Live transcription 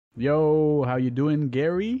Yo, how you doing,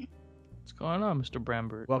 Gary? What's going on, Mr.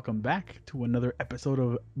 Branbert? Welcome back to another episode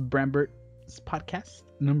of Branbert's podcast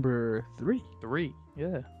number 3. 3,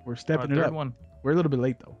 yeah. We're stepping it Third up. one. We're a little bit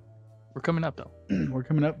late though. We're coming up though. We're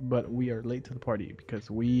coming up, but we are late to the party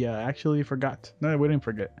because we actually forgot. No, we didn't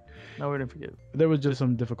forget. No, we didn't forget. There was just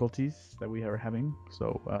some difficulties that we are having,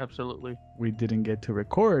 so Absolutely. we didn't get to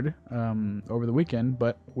record over the weekend.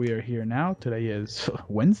 But we are here now. Today is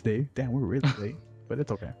Wednesday. Damn, we're really late, but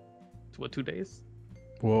it's okay. It's what, 2 days?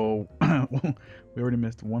 Whoa, we already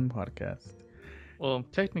missed one podcast. Well,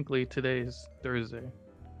 technically today's Thursday.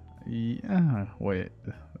 Yeah, wait.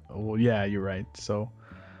 Well, yeah, you're right. So,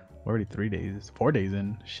 we're already 4 days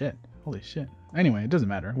in. Shit. Holy shit. Anyway, it doesn't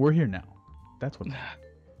matter. We're here now. That's what.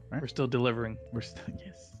 Right? We're still delivering. We're still,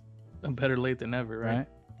 yes. Better late than never, right?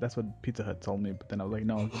 That's what Pizza Hut told me, but then I was like,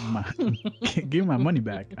 no, give me my money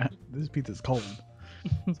back. This pizza's cold.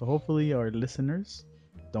 So, hopefully, our listeners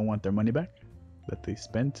don't want their money back that they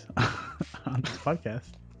spent on this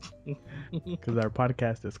podcast. Because our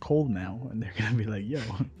podcast is cold now, and they're gonna be like, "Yo,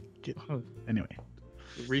 anyway."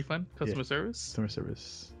 Refund, customer service. Customer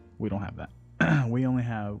service. We don't have that. we only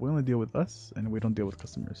deal with us, and we don't deal with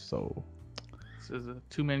customers. So This is a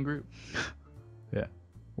 2-man group. yeah,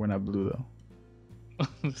 we're not blue though. Oh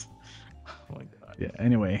my god. Yeah.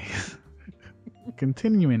 Anyway,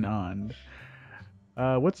 continuing on.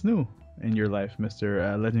 What's new in your life,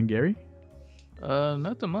 Mr. Legend Gary?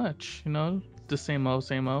 Nothing much. The same old,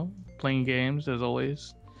 same old. Playing games as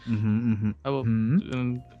always. Mm-hmm.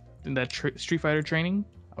 In that Street Fighter training.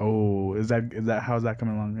 Oh, is that how's that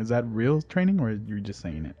coming along? Is that real training, or you're just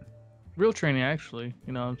saying it? Real training, actually.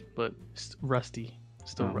 But rusty.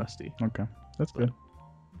 Still rusty. Okay, that's But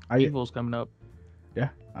good. Evil's coming up. Yeah,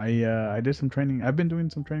 I did some training. I've been doing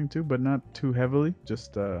some training too, but not too heavily.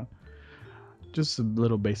 Just a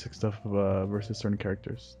little basic stuff versus certain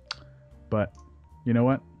characters. But you know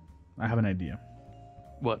what? I have an idea.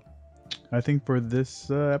 What? I think for this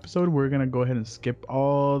episode, we're gonna go ahead and skip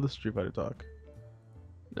all the Street Fighter talk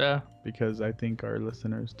Yeah. because I think our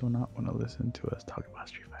listeners do not want to listen to us talk about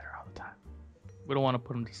Street Fighter all the time. We don't want to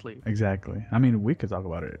put them to sleep. Exactly. I mean, we could talk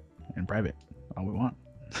about it in private all we want.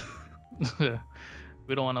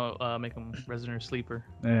 We don't want to make them resident sleeper.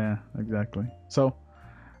 Yeah, exactly. So,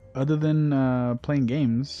 other than playing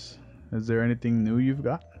games, is there anything new you've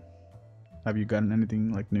got? Have you gotten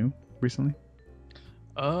anything like new recently?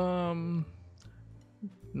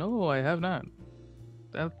 No, I have not.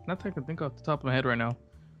 Not that I can think off the top of my head right now.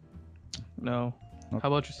 No. Okay. How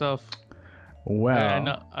about yourself?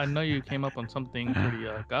 Well, I know you came up on something pretty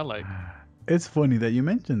godlike. it's funny that you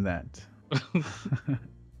mentioned that.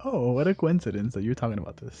 Oh, what a coincidence that you're talking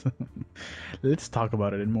about this. Let's talk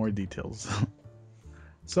about it in more details.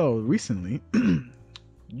 So, recently,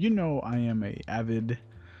 I am a avid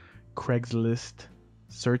Craigslist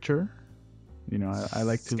searcher. I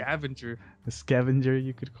like to... Scavenger. A scavenger,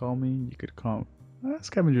 you could call me. You could call...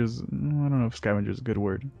 Scavenger's... I don't know if scavenger's a good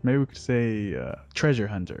word. Maybe we could say treasure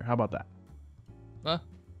hunter. How about that?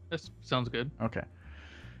 That sounds good. Okay.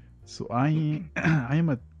 So I am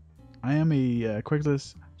a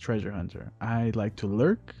Craigslist treasure hunter. I like to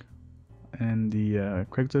lurk in the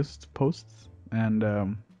Craigslist posts, and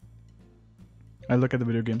I look at the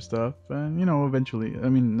video game stuff, and eventually, I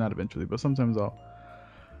mean not eventually, but sometimes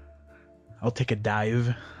I'll take a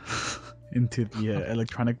dive into the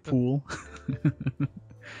electronic pool.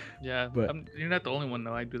 Yeah, But you're not the only one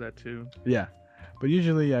though. I do that too. yeah, but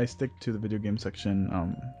usually I stick to the video game section.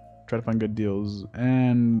 Try to find good deals,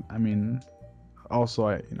 and I mean, also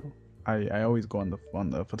I always go on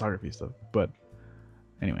the photography stuff. But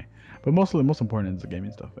anyway, but most important is the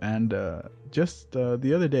gaming stuff. And just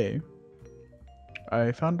the other day,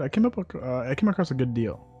 I came across a good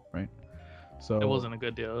deal, right? So It wasn't a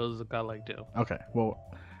good deal. It was a godlike deal. Okay, well,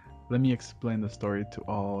 let me explain the story to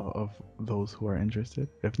all of those who are interested.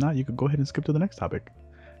 If not, you could go ahead and skip to the next topic.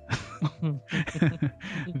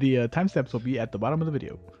 The timestamps will be at the bottom of the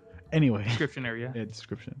video. Anyway. Description area. Yeah,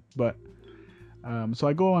 description. But, so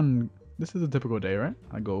I go on, this is a typical day, right?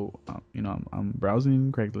 I go, I'm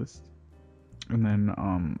browsing Craigslist. And then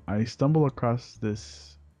I stumble across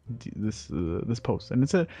this post.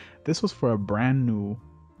 And this was for a brand new,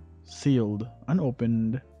 sealed,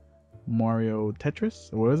 unopened Mario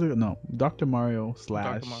Tetris. What is it? No, Dr. Mario /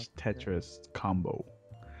 Tetris combo.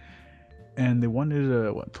 And they wanted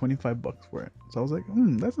 $25 for it. So I was like,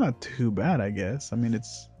 that's not too bad, I guess. I mean,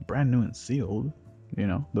 it's brand new and sealed.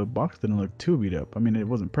 The box didn't look too beat up. I mean, it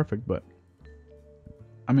wasn't perfect, but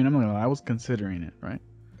I mean, I'm not gonna lie, I was considering it, right?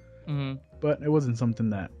 Mm-hmm. But it wasn't something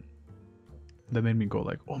that made me go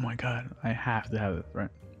like, oh my god, I have to have it, right?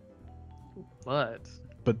 But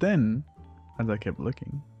But then, as I kept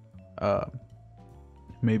looking, uh,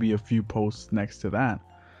 maybe a few posts next to that.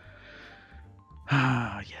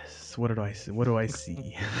 Ah, yes. What do I see? What do I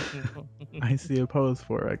see? I see a post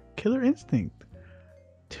for a Killer Instinct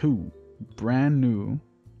 2, brand new,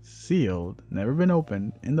 sealed, never been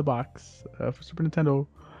opened, in the box for Super Nintendo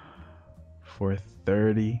for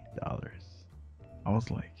 $30. I was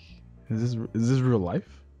like, is this real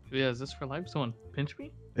life? Yeah, is this for life? Someone pinch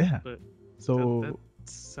me? Yeah. But So that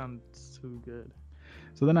sounds too good.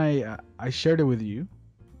 so then I shared it with you,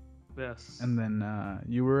 Yes. and then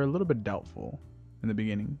you were a little bit doubtful in the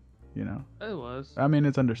beginning. You know, It was. I mean,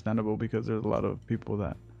 it's understandable because there's a lot of people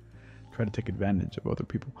that try to take advantage of other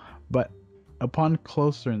people. But upon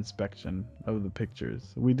closer inspection of the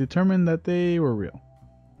pictures, we determined that they were real.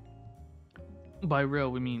 By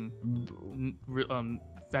real, we mean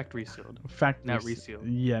factory sealed. Fact, Not resealed.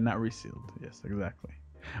 Yeah, not resealed. Yes, exactly.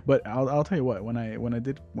 But I'll tell you what. When I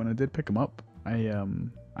did pick them up, I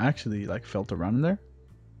actually like felt around in there,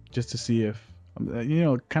 just to see if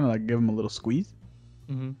kind of like give them a little squeeze.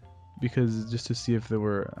 Mm-hmm. Because just to see if they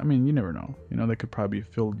were. I mean, you never know. They could probably be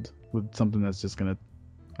filled with something that's just gonna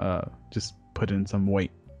just put in some weight.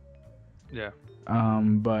 Yeah.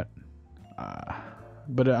 But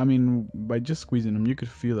I mean, by just squeezing them, you could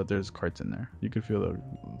feel that there's carts in there. You could feel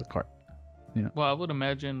the cart. Well, I would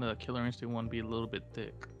imagine the Killer Instinct one be a little bit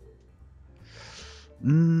thick. I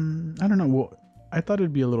don't know. Well, I thought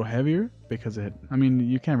it'd be a little heavier because I mean,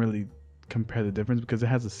 you can't really compare the difference because it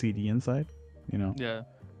has a CD inside. Yeah.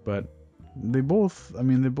 But they both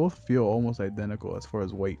feel almost identical as far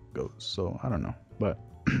as weight goes. So I don't know. But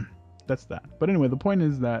that's that. But anyway, the point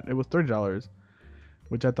is that it was $30,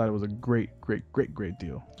 which I thought it was a great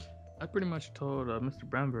deal. I pretty much told Mr.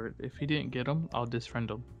 Branbert if he didn't get them, I'll disfriend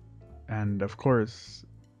him. And of course,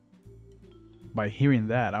 by hearing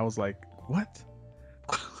that, I was like, what?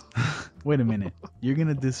 Wait a minute. You're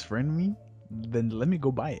gonna disfriend me? Then let me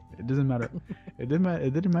go buy it. It doesn't matter. It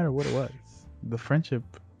didn't matter what it was. The friendship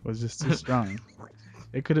was just too strong.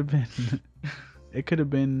 It could have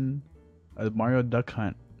been a Mario Duck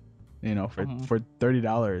Hunt, for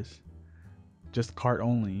 $30, just cart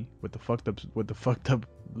only with the fucked up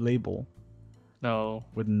label. No,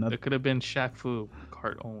 with nothing. It could have been Shaq Fu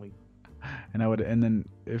cart only. And then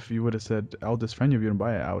if you would have said, I'll disfriend you if you don't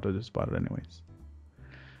buy it, I would have just bought it anyways.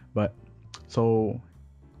 But so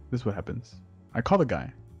this is what happens. I call the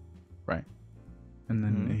guy, right? And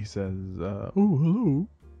then he says, oh, hello.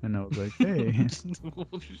 And I was like, hey, I'm just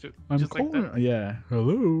calling. like that? Yeah,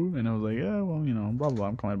 hello. And I was like, yeah, well, blah, blah,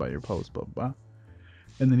 I'm calling about your post, blah, blah.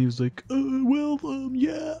 And then he was like,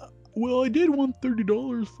 yeah, well, I did want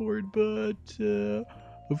 $30 for it, but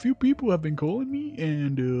a few people have been calling me,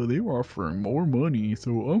 and they were offering more money,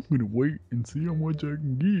 so I'm going to wait and see how much I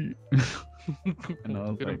can get. And I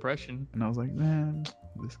was Good impression. And I was like, man,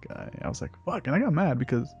 this guy. I was like, fuck. And I got mad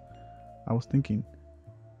because I was thinking,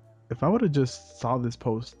 if I would have just saw this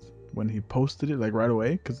post when he posted it, like right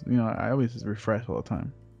away, because I always just refresh all the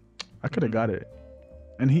time, I could have got it.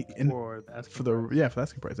 And for the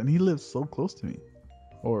asking price. And he lives so close to me,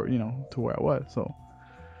 or to where I was. So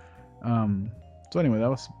anyway, that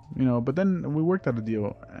was But then we worked out a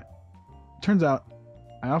deal. Turns out,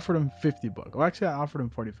 I offered him $50. Well, actually, I offered him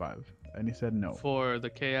 45, and he said no. For the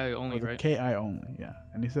KI only, right? KI only, yeah.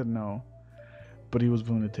 And he said no, but he was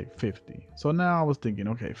willing to take 50. So now I was thinking,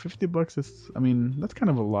 okay, $50 is, that's kind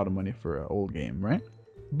of a lot of money for an old game, right?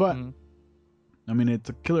 But it's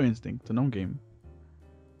a Killer Instinct. It's a known game.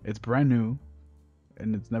 It's brand new,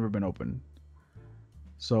 and it's never been opened.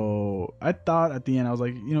 So I thought at the end, I was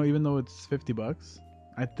like, even though it's $50,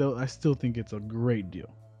 I still think it's a great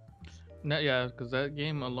deal. No, yeah, because that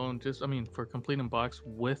game alone, for completing box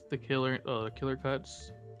with the killer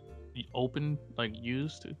cuts, open, like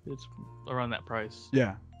used, it's around that price.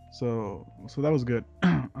 Yeah. So that was good.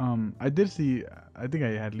 I did see. I think I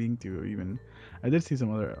had linked you even. I did see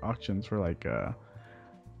some other auctions for like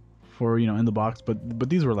in the box, but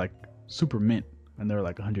these were like super mint, and they were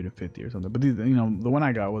like 150 or something. But these, the one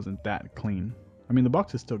I got wasn't that clean. The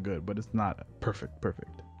box is still good, but it's not perfect.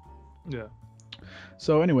 Yeah.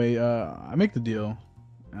 So anyway, I make the deal.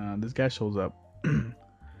 This guy shows up, and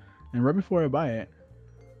right before I buy it,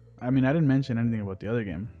 I didn't mention anything about the other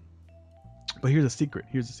game. But here's a secret.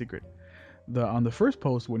 On the first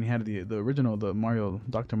post, when he had the original, the Mario,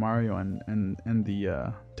 Dr. Mario, and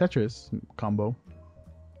the Tetris combo,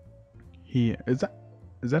 is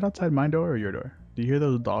that outside my door or your door? Do you hear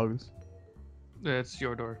those dogs? Yeah, it's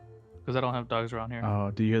your door, because I don't have dogs around here.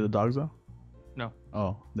 Oh, do you hear the dogs though? No.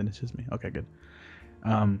 Oh, then it's just me. Okay, good.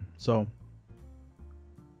 So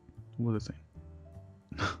what was I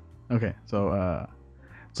saying? Okay, so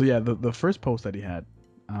So yeah, the first post that he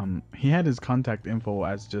had his contact info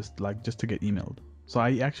as just to get emailed. So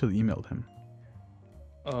I actually emailed him.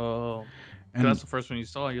 Oh, because And that's the first one you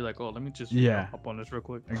saw. You're like, oh, let me just yeah, hop on this real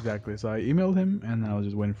quick. exactly. So I emailed him, and I was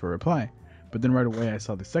just waiting for a reply. But then right away I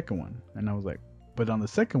saw the second one, and I was like, but on the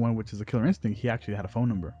second one, which is a Killer Instinct, he actually had a phone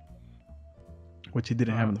number, which he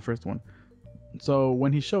didn't have in the first one. So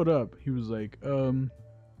when he showed up, he was like, we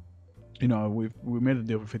made a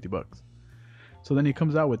deal for $50. So then he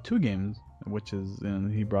comes out with two games, which is,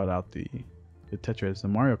 and he brought out the Tetris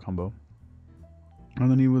and Mario combo,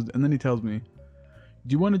 and then he tells me,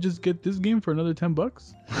 do you want to just get this game for another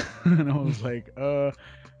 $10? And I was like,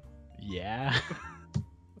 yeah.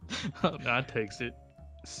 That takes it.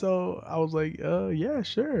 So I was like, yeah,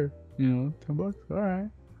 sure. $10. All right.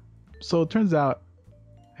 So it turns out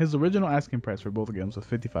his original asking price for both games was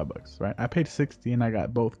 $55, right? I paid 60 and I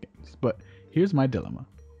got both games. But here's my dilemma.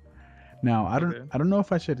 Now, I don't know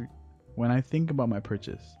if I should, when I think about my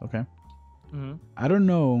purchase, okay? Mm-hmm. I don't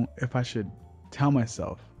know if I should tell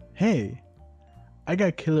myself, hey, I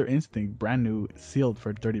got Killer Instinct brand new sealed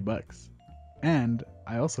for $30. And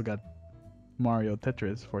I also got Mario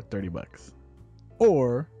Tetris for $30.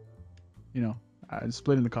 Or, I'm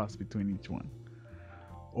splitting the cost between each one.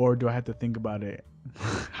 Or do I have to think about it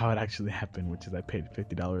how it actually happened, which is I paid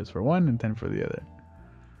 $50 for one and 10 for the other.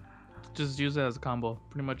 Just use it as a combo,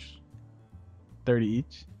 pretty much. 30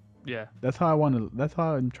 each. Yeah. That's how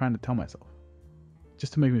I'm trying to tell myself,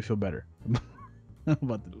 just to make me feel better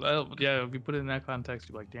about Well, yeah. If you put it in that context,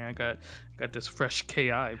 you're like, damn, I got this fresh KI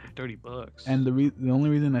for $30. And the only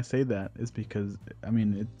reason I say that is because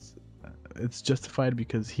it's justified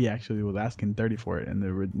because he actually was asking 30 for it in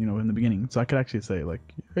the beginning, so I could actually say like,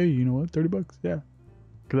 hey, you know what, $30, yeah,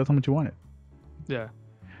 because that's how much you wanted. Yeah.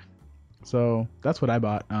 So that's what I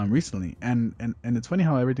bought recently, and it's funny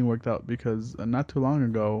how everything worked out because not too long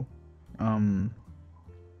ago,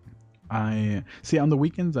 I see on the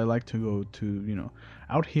weekends I like to go to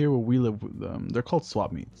out here where we live. They're called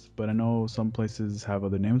swap meets, but I know some places have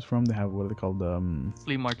other names for them. They have what are they called?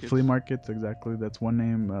 Flea markets. Flea markets, exactly. That's one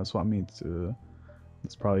name. Swap meets.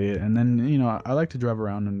 That's probably it. And then I like to drive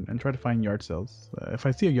around and try to find yard sales. If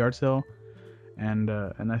I see a yard sale, and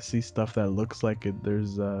I see stuff that looks like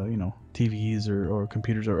there's TVs or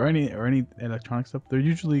computers or any electronic stuff, there's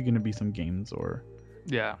usually going to be some games or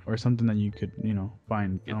something that you could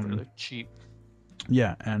find get really cheap.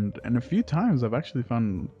 Yeah, and a few times I've actually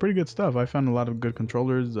found pretty good stuff. I found a lot of good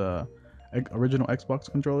controllers, original Xbox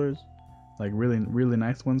controllers, like really really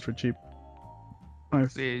nice ones for cheap.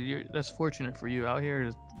 Nice. See, that's fortunate for you. Out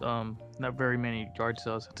here, not very many yard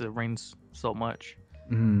sales. It rains so much.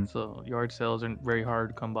 Mm-hmm. So yard sales are very hard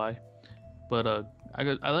to come by. But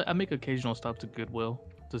I make occasional stops to Goodwill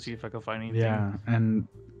to see if I can find anything. Yeah, and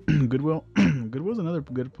Goodwill's another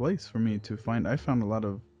good place for me to find. I found a lot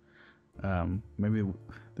of maybe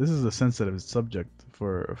this is a sensitive subject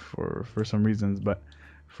for some reasons, but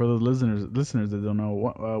for the listeners that don't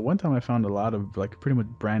know, one time I found a lot of like pretty much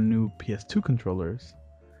brand new PS2 controllers.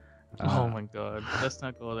 Oh my god, let's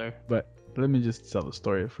not go there. But let me just tell the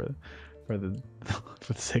story for the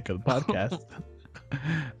for the sake of the podcast.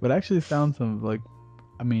 But I actually found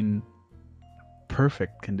some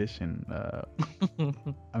perfect condition.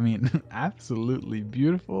 Absolutely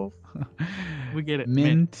beautiful. We get it.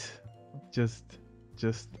 Mint.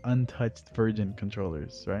 Just untouched virgin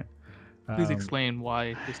controllers, right? Please explain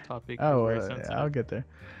why this topic is very sensitive. I'll get there.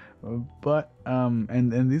 But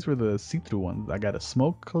and these were the see-through ones. I got a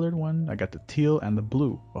smoke colored one, I got the teal and the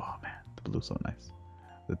blue. Oh man, the blue's so nice.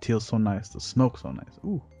 The teal's so nice, the smoke's so nice.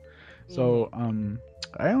 Ooh. So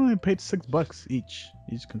I only paid $6 each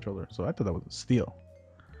controller. So I thought that was a steal.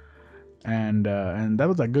 And that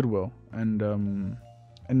was at Goodwill. And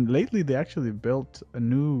lately they actually built a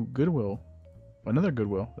new Goodwill, another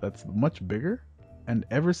Goodwill that's much bigger. And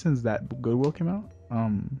ever since that Goodwill came out,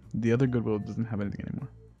 the other Goodwill doesn't have anything anymore.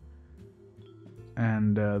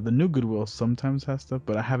 And the new Goodwill sometimes has stuff,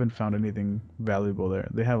 but I haven't found anything valuable there.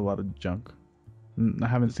 They have a lot of junk. I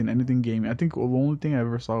haven't seen anything gaming. I think the only thing I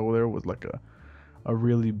ever saw there was like a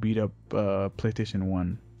really beat up PlayStation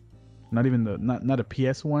 1. Not even not a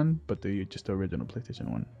PS1, but just the original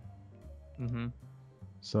PlayStation 1. Mm-hmm.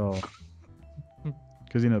 So,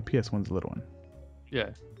 because PS1's a little one. Yeah.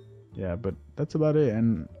 Yeah, but that's about it.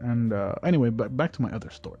 And anyway, but back to my other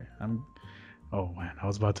story. Oh man, I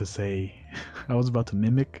was about to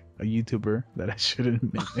mimic a YouTuber that I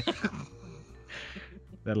shouldn't mimic.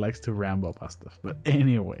 That likes to ramble about stuff. But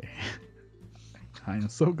anyway, I am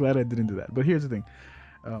so glad I didn't do that. But here's the thing.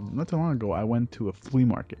 Not too long ago, I went to a flea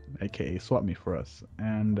market, aka swap meet for us,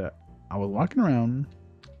 and I was walking around,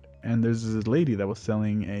 and there's this lady that was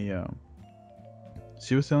selling a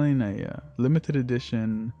limited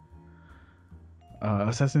edition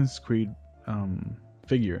Assassin's Creed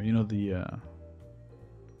figure. You know it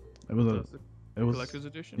was a The it was collector's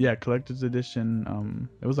edition. yeah, collector's edition.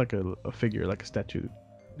 It was like a figure, like a statue,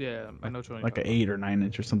 Yeah, I know what you're like an talking 8 or 9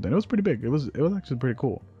 inch or something. It was pretty big. It was actually pretty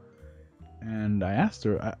cool. And I asked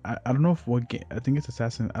her, I don't know if what game, I think it's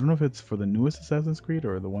Assassin. I don't know if it's for the newest Assassin's Creed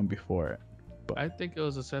or the one before it. about. I think it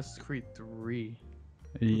was Assassin's Creed 3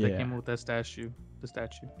 that Yeah, came with that statue. The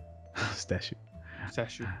statue. statue,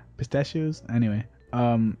 Statue. pistachios. Anyway,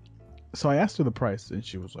 so I asked her the price, and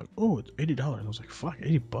she was like, "Oh, it's $80." I was like, "Fuck,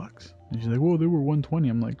 $80?" And she's like, "Well, they were 120."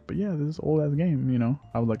 I'm like, "But yeah, this is old ass game, you know."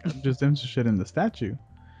 I was like, "I'm just interested in the statue."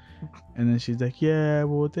 And then she's like, "Yeah,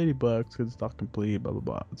 well, it's $80 because it's not complete, blah blah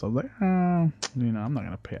blah." So I was like, you know, I'm not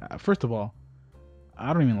gonna pay. First of all,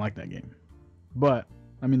 I don't even like that game, but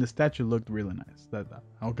I mean, the statue looked really nice. That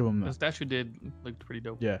I'll give them The that. statue did look pretty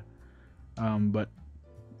dope. Yeah. But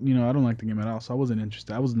you know, I don't like the game at all, so I wasn't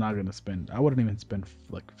interested. I was not gonna spend. I wouldn't even spend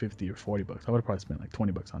like $50 or $40. I would have probably spent like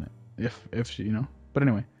 $20 on it, if she, you know. But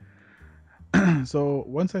anyway, so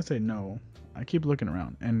once I say no, I keep looking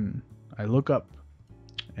around and I look up.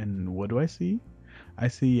 And what do I see? I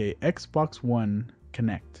see a Xbox One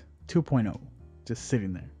Connect 2.0 just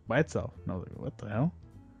sitting there by itself. And I was like, what the hell?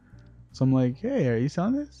 So I'm like, hey, are you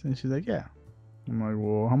selling this? And she's like, yeah. I'm like,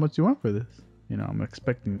 well, how much do you want for this? You know, I'm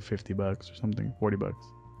expecting $50 or something, $40.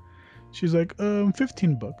 She's like,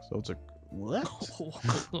 $15. I was like, what?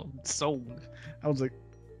 Sold. I was like,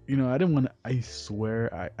 you know, I didn't want to, I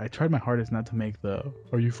swear, I tried my hardest not to make the,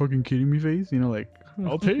 are you fucking kidding me face? You know, like,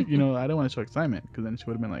 I'll take, you know, I don't want to show excitement because then she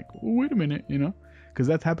would have been like, oh, wait a minute, you know, because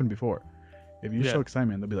that's happened before. If you Yeah. show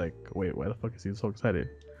excitement, they'll be like, wait, why the fuck is he so excited?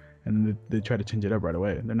 And then they try to change it up right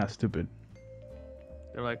away. They're not stupid.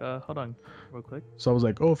 They're like, hold on, real quick. So I was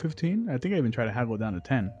like, oh, 15? I think I even tried to haggle it down to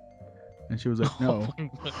 10. And she was like, no,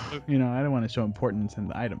 you know, I didn't want to show importance in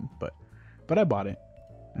the item, but I bought it.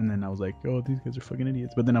 And then I was like, oh, these guys are fucking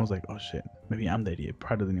idiots. But then I was like, oh shit, maybe I'm the idiot.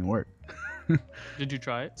 Probably doesn't even work. Did you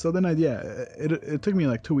try it? So then it took me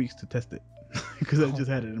like 2 weeks to test it because I just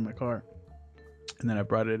had it in my car, and then I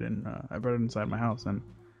brought it inside my house, and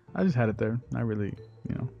I just had it there. I really,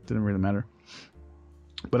 you know, didn't really matter.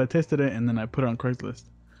 But I tested it, and then I put it on Craigslist.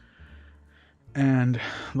 And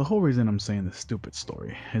the whole reason I'm saying this stupid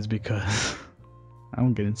story is because I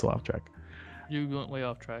won't get into off track. You went way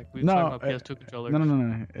off track. We were No, talking about PS2 controllers.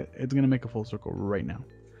 No. It's gonna make a full circle right now.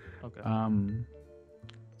 Okay.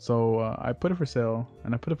 So I put it for sale,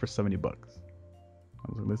 and I put it for $70. I was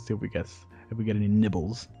like, let's see if we get any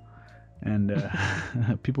nibbles, and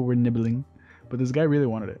people were nibbling, but this guy really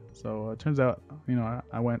wanted it. So it turns out, you know,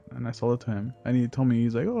 I went and I sold it to him, and he told me,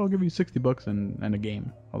 he's like, oh, I'll give you $60 and a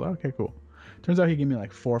game. I was like, okay, cool. Turns out he gave me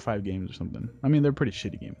like 4 or 5 games or something. I mean, they're pretty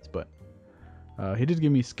shitty games, but he did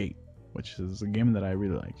give me Skate, which is a game that I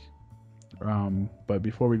really like. But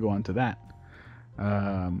before we go on to that,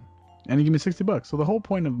 and he gave me $60. So the whole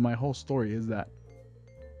point of my whole story is that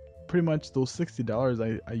pretty much those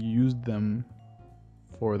 $60, I used them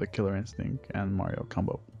for the Killer Instinct and Mario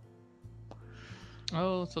combo.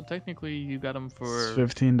 Oh, so technically you got them for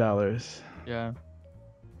It's $15. Yeah.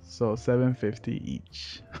 So $7.50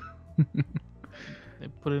 each. They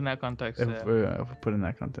put it in that context. if Yeah. put in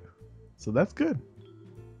that context. So that's good.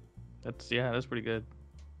 That's pretty good.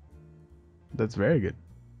 That's very good.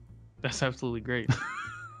 That's absolutely great.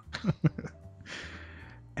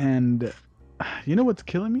 And you know what's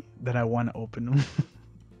killing me? That I want to open them.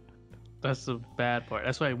 That's the bad part.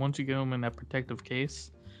 That's why once you get them in that protective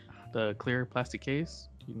case, the clear plastic case,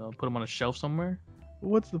 you know, put them on a shelf somewhere.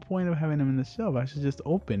 What's the point of having them in the shelf? I should just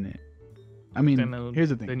open it. I mean, here's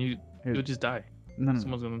the thing. Then you'll just die. No.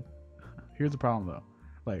 Someone's gonna. Here's the problem though.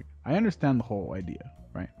 Like, I understand the whole idea,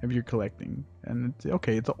 right? If you're collecting, and it's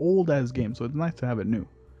okay, it's an old ass game, so it's nice to have it new.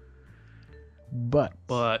 But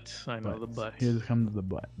I know the but. Here comes the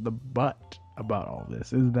but. The but about all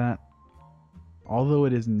this is that although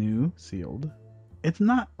it is new, sealed, it's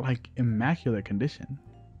not like immaculate condition.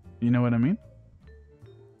 You know what I mean?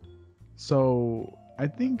 So I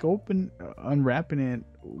think unwrapping it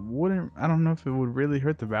wouldn't. I don't know if it would really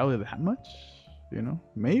hurt the value that much. You know,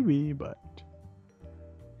 maybe, but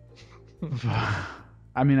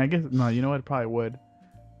I mean, I guess no. You know what? It probably would.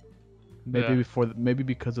 Maybe maybe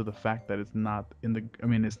because of the fact that it's not in the. I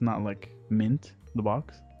mean, it's not like mint the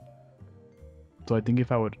box. So I think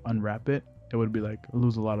if I would unwrap it, it would be like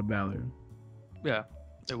lose a lot of value. Yeah,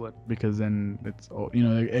 it would. Because then it's, you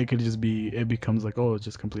know, it could just be, it becomes like, oh, it's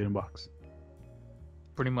just complete in box.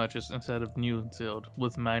 Pretty much, just instead of new and sealed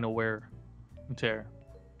with minor wear and tear.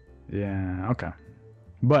 Yeah. Okay.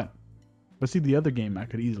 But see, the other game I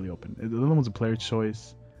could easily open. The other one's a player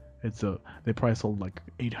choice. They probably sold like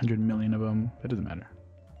 800 million of them. It doesn't matter.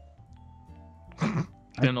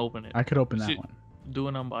 Then open it. I could open that See- one. Do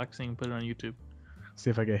an unboxing, put it on YouTube.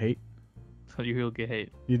 See if I get hate. So you'll get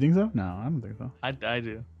hate. You think so? No, I don't think so. I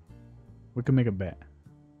do. We could make a bet.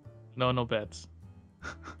 No bets.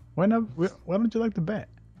 Why not? Why don't you like to bet?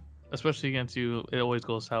 Especially against you, it always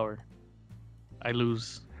goes sour. I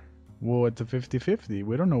lose. Well, it's a 50-50.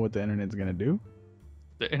 We don't know what the internet's gonna do.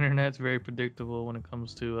 The internet's very predictable when it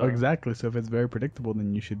comes to. Exactly. So if it's very predictable,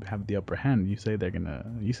 then you should have the upper hand. You say they're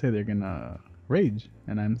gonna rage,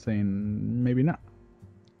 and I'm saying maybe not.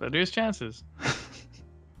 But there's chances.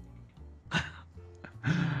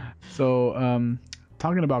 So,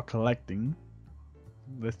 talking about collecting,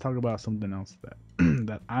 let's talk about something else that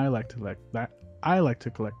that I like to collect.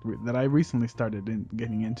 That I recently started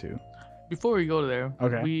getting into. Before we go there,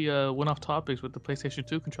 Okay. we went off topics with the PlayStation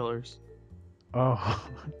 2 controllers. Oh,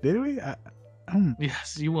 did we?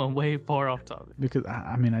 Yes, you went way far off topic. Because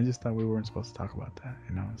I mean, I just thought we weren't supposed to talk about that.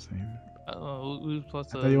 You know what I'm saying? We were supposed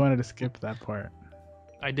I to. thought you wanted to skip that part.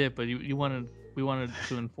 I did, but we wanted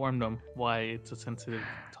to inform them why it's a sensitive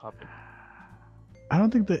topic. I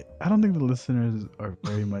don't think the listeners are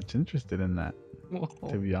very much interested in that.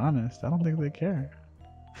 To be honest, I don't think they care.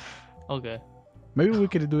 Okay. Maybe we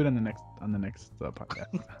could do it on the next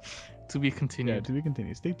podcast. To be continued. Yeah, to be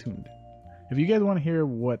continued. Stay tuned. If you guys want to hear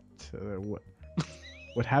what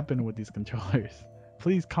happened with these controllers,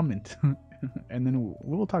 please comment, and then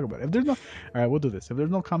we'll talk about it. If there's no, all right, we'll do this. If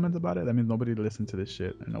there's no comments about it, that means nobody listened to this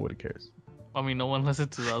shit and nobody cares. I mean, no one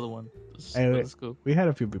listened to the other one. Hey, cool. We had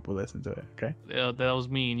a few people listen to it. Okay. Yeah, that was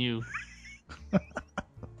me and you.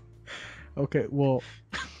 Okay. Well,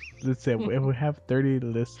 let's say if we have 30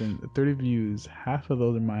 views, half of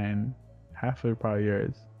those are mine, half are probably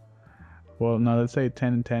yours. Well, no, let's say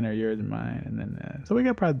 10 and 10 are yours and mine, and then so we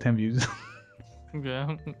got probably 10 views.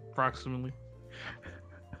 Yeah, approximately.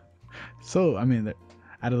 So I mean,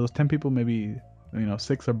 out of those 10 people, maybe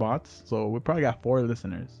 6 are bots. So we probably got 4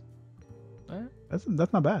 listeners. That's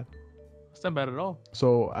not bad. It's not bad at all.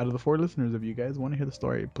 So out of the 4 listeners, if you guys want to hear the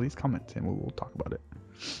story, please comment and we'll talk about it.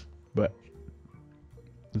 But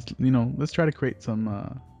let's try to create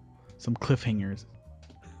some cliffhangers.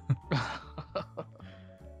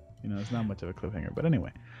 It's not much of a cliffhanger, but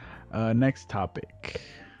anyway. Next topic.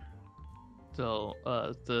 So,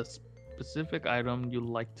 the specific item you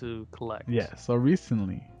like to collect. Yeah. So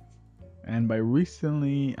recently, and by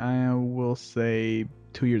recently, I will say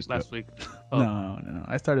 2 years ago. Last week. Oh. No.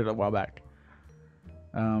 I started a while back.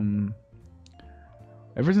 Ever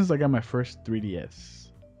since I got my first 3DS,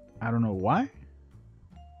 I don't know why.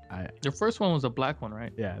 Your first one was a black one,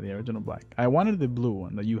 right? Yeah, the original black. I wanted the blue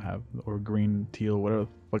one that you have, or green, teal, whatever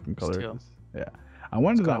fucking color it is. Yeah, I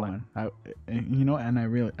wanted that one. And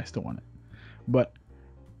I still want it. But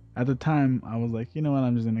at the time, I was like, you know what?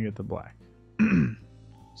 I'm just gonna get the black.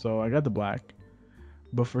 So I got the black,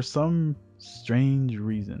 but for some strange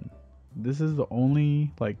reason, this is the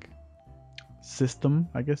only system,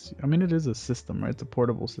 I guess. I mean, it is a system, right? It's a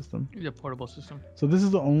portable system. Yeah, portable system. So this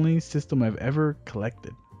is the only system I've ever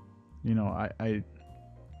collected. I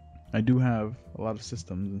do have a lot of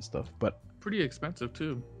systems and stuff, but pretty expensive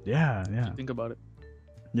too. Yeah. If you think about it.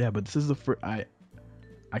 Yeah, but this is the first. I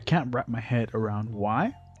can't wrap my head around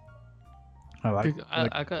why.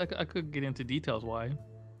 I could get into details why.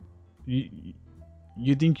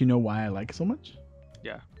 You think you know why I like it so much?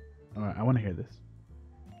 Yeah. All right, I want to hear this.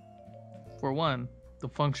 For one, the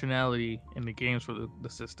functionality in the games for the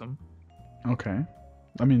system. Okay.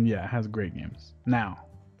 I mean, yeah, it has great games. Now.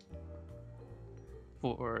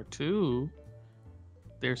 For two,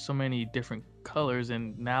 there's so many different colors,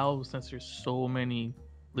 and now since there's so many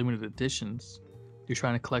limited editions, you're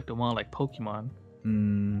trying to collect them all like Pokemon.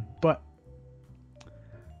 But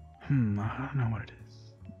I don't know what it is.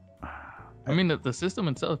 I mean, the system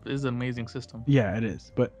itself is an amazing system. Yeah, it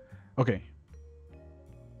is. But okay,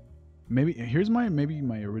 here's my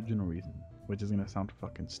original reason, which is gonna sound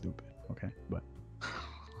fucking stupid. Okay, but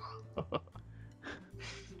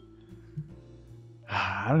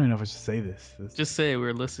I don't even know if I should say this. Just say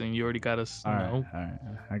we're listening. You already got us. All right,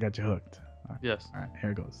 I got you hooked. Yes. All right,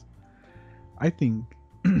 here it goes. I think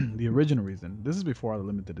the original reason. This is before the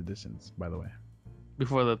limited editions, by the way.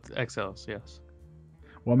 Before the XLs, yes.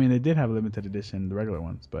 Well, I mean, they did have limited edition, the regular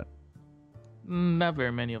ones, but not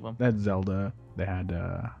very many of them. They had Zelda. They had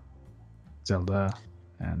Zelda,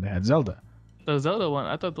 and they had Zelda. The Zelda one,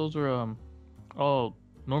 I thought those were all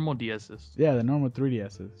normal DSs. Yeah, the normal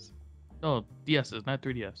 3DSs. No, DSs, not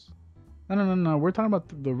 3DS. No. We're talking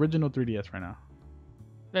about the original 3DS right now.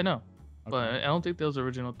 I know. But I don't think that was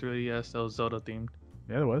original 3DS. That was Zelda themed.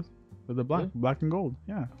 Yeah, there was. With the Really? black and gold.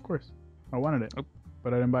 Yeah, of course. I wanted it, Oh.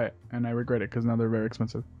 but I didn't buy it, and I regret it because now they're very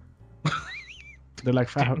expensive. They're like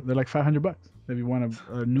 $500 if you want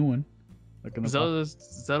a new one. Like in the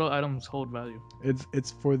Zelda items hold value.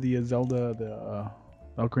 It's for the Zelda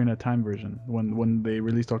Ocarina of Time version. When they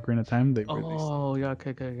released Ocarina of Time, they released. Oh yeah,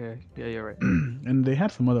 okay. Yeah, you're right. And they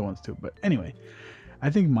had some other ones too. But anyway,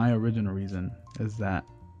 I think my original reason is that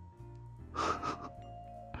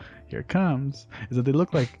here it comes is that they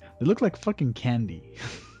look like fucking candy.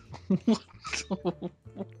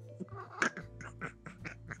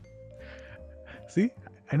 See,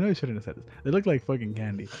 I know I shouldn't have said this. They look like fucking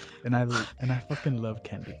candy, and I fucking love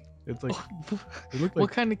candy. It's like it look like.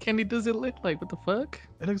 What kind of candy does it look like? What the fuck?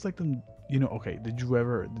 It looks like them. Okay. Did you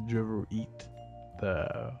ever eat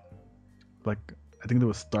the like? I think there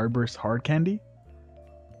was Starburst hard candy.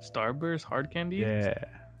 Starburst hard candy? Yeah.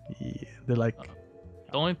 They're like.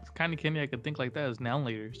 The only kind of candy I could think like that is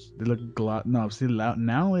now-laters. They look no. See,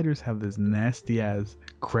 now-laters have this nasty ass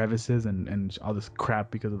crevices and all this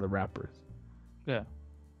crap because of the wrappers. Yeah.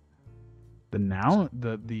 The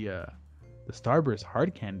Starburst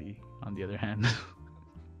hard candy, on the other hand,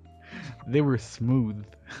 they were smooth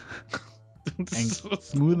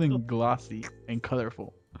and glossy and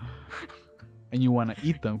colorful, and you want to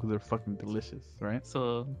eat them because they're fucking delicious, right?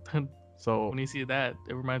 So when you see that,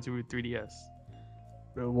 it reminds you of 3DS.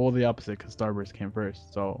 Well, the opposite, because Starburst came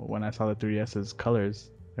first. So when I saw the 3DS's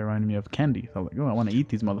colors, it reminded me of candy. So I'm like, oh, I want to eat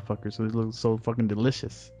these motherfuckers. So they look so fucking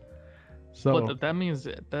delicious. So but that means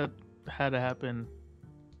that had to happen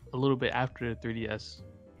a little bit after the 3DS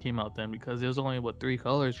came out then, because there was only 3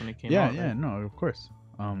 colors when it came out. Yeah, no, of course.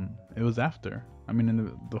 It was after. I mean,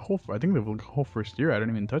 in the whole, I think the whole first year, I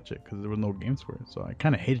didn't even touch it because there was no games for it. So I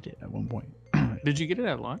kind of hated it at one point. Did you get it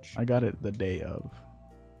at launch? I got it the day of.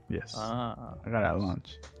 Yes. I got it at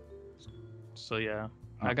launch. So yeah,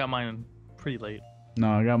 I got mine pretty late.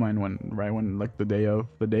 No, I got mine right when like the day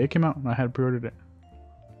it came out. I had pre-ordered it.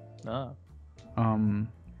 But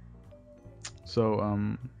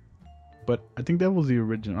I think that was the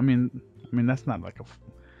original. I mean that's not like a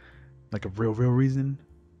real reason,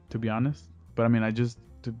 to be honest. But I mean,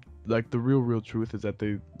 like the real truth is that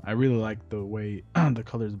I really like the way the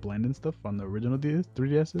colors blend and stuff on the original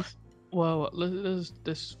 3DSs. Well,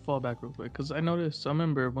 let's fall back real quick, because I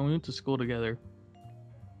remember when we went to school together,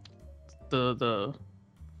 the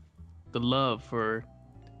love for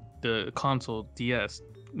the console DS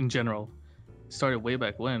in general started way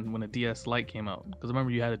back when the DS Lite came out. Because I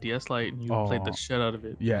remember you had a DS Lite and you played the shit out of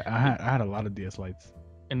it. Yeah, I had a lot of DS Lites.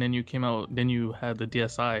 And then you had the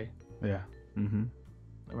DSi. Yeah. Mhm.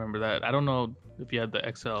 I remember that. I don't know if you had the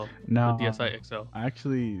XL. No. The DSi XL. I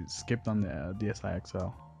actually skipped on the DSi XL.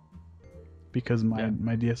 Because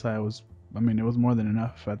my DSi was, it was more than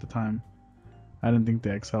enough at the time. I didn't think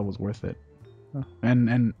the XL was worth it.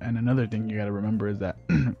 And another thing you gotta remember is that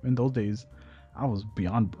in those days, I was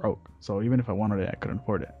beyond broke. So even if I wanted it, I couldn't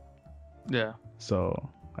afford it. Yeah. So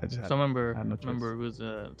I just I remember it was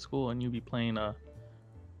at school and you'd be playing all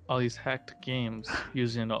these hacked games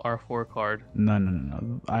using the R4 card.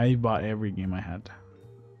 No. I bought every game I had,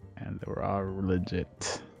 and they were all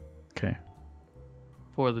legit. Okay.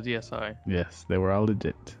 For the DSi. Yes, they were all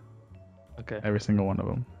legit. Okay. Every single one of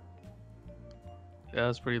them. Yeah,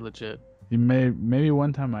 that's pretty legit. Maybe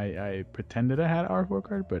one time I pretended I had an R4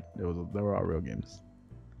 card, but they were all real games.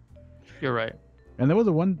 You're right. And there was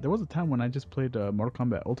a time when I just played Ultimate Mortal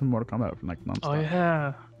Kombat for like nonstop. Oh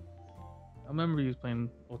yeah. I remember you playing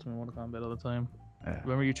Ultimate Mortal Kombat all the time. Yeah.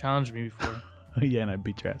 Remember you challenged me before. Yeah, and I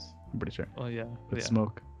beat your ass. I'm pretty sure. Oh yeah. With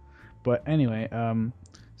smoke. But anyway,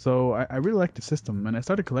 so I really liked the system, and I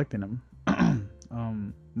started collecting them.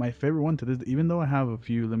 My favorite one to this, even though I have a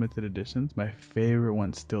few limited editions, my favorite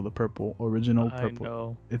one's still the original purple. I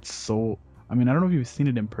know. It's so. I don't know if you've seen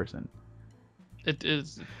it in person. It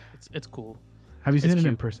is. It's cool. Have you seen it cute.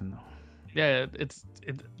 in person though? Yeah, it's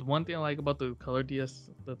one thing I like about the color DS,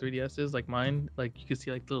 the 3DS is like mine. Like you can see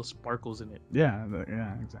like little sparkles in it. Yeah,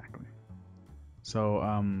 exactly. So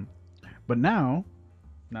but now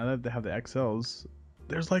that they have the XLs,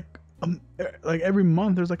 there's like every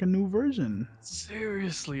month there's like a new version.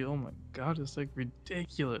 Seriously, oh my god, it's like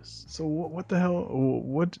ridiculous. So what the hell?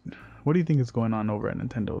 What do you think is going on over at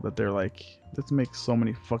Nintendo that they're like, let's make so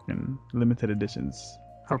many fucking limited editions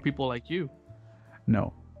for people like you?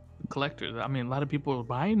 No. Collectors. A lot of people are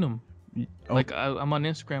buying them. Oh. Like I'm on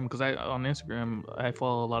Instagram because on Instagram I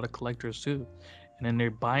follow a lot of collectors too, and then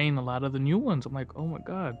they're buying a lot of the new ones. I'm like, oh my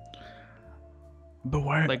god. But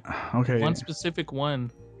why? Like, okay. One specific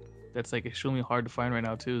one that's like extremely hard to find right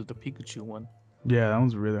now too is the Pikachu one. Yeah, that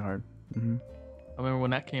one's really hard. Mm-hmm. I remember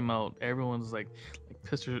when that came out, everyone's like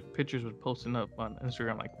pictures were posting up on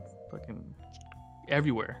Instagram like fucking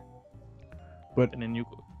everywhere. But and then you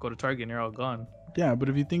go to Target and they're all gone. yeah, but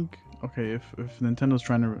if you think, okay, if Nintendo's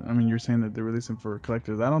trying to, I mean, you're saying that they're releasing for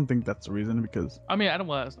collectors. I don't think that's the reason because. I mean, I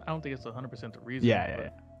don't think it's 100% the reason. Yeah.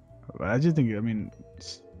 But I just think, I mean,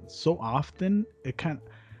 so often it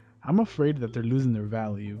I'm afraid that they're losing their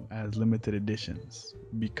value as limited editions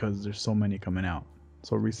because there's so many coming out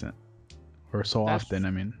so recent or so often.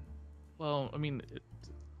 I mean, well, I mean,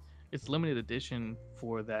 it's limited edition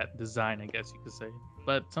for that design, I guess you could say.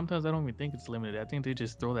 But sometimes I don't even think it's limited. I think they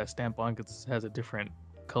just throw that stamp on because it has a different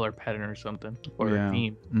color pattern or something or a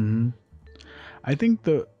theme. Mm-hmm. I think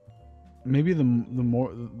maybe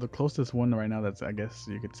the closest one right now that's, I guess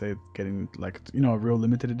you could say, getting like, you know, a real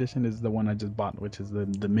limited edition is the one I just bought, which is the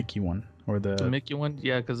Mickey one or the Mickey one.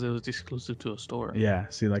 Yeah, because it was exclusive to a store. Yeah,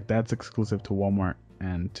 see, like that's exclusive to Walmart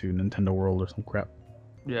and to Nintendo World or some crap.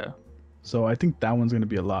 Yeah. So I think that one's gonna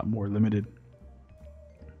be a lot more limited.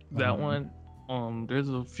 That one. There's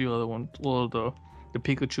a few other ones. Well, the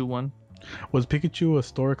Pikachu one. Was Pikachu a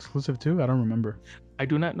store exclusive too? I don't remember. I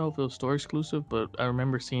do not know if it was store exclusive, but I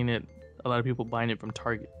remember seeing it. A lot of people buying it from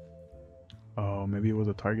Target. Oh, maybe it was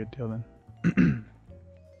a Target deal then.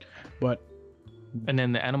 But. And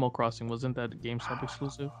then the Animal Crossing, wasn't that GameStop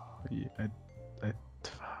exclusive? Yeah, I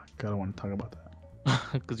don't want to talk about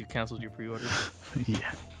that. Because you canceled your pre-order.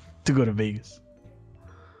 Yeah, to go to Vegas.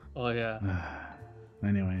 Oh yeah.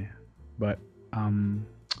 Anyway, but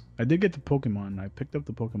I did get the Pokemon. I picked up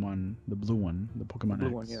the Pokemon, the blue one, the Pokemon blue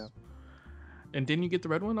X. One, yeah. And didn't you get the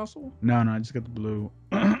red one also? No, I just got the blue.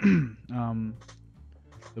 The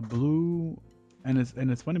blue, and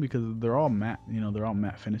it's funny because they're all matte. You know, they're all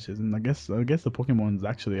matte finishes, and I guess the Pokemon's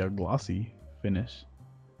actually a glossy finish.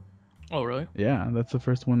 Oh really? Yeah, that's the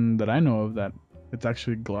first one that I know of that it's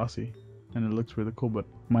actually glossy, and it looks really cool. But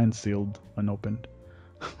mine's sealed, unopened.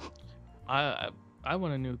 I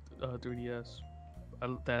want a new 3DS.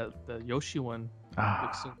 The Yoshi one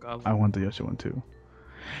looks so godly. I want the Yoshi one too.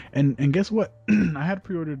 And guess what? I had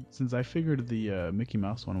pre-ordered, since I figured the Mickey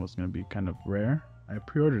Mouse one was gonna be kind of rare. I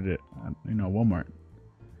pre-ordered it at, Walmart,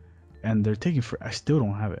 and they're taking I still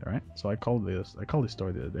don't have it, right? So I called the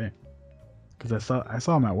store the other day because I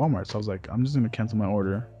saw them at Walmart. So I was like, I'm just gonna cancel my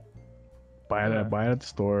order, buy it at the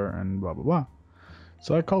store, and blah blah blah.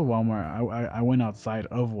 So I called Walmart. I went outside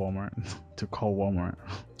of Walmart to call Walmart.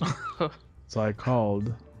 So I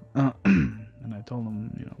called. And I told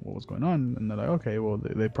them, what was going on, and they're like, okay, well,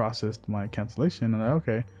 they processed my cancellation, and they're like,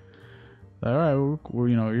 okay, all right, well,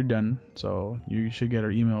 you're done, so you should get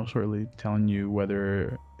our email shortly telling you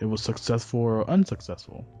whether it was successful or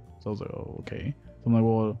unsuccessful. So I was like, oh, okay. So I'm like,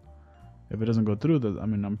 well, if it doesn't go through,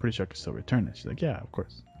 I'm pretty sure I can still return it. She's like, yeah, of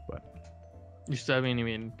course, but you still haven't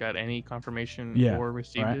even got any confirmation or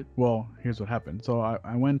received it? Well, here's what happened. So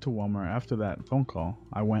I went to Walmart after that phone call.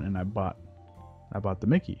 I went and I bought the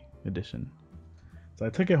Mickey edition. So I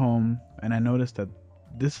took it home, and I noticed that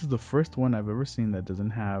this is the first one I've ever seen that doesn't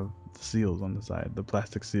have the seals on the side, the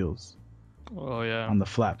plastic seals. Oh yeah. On the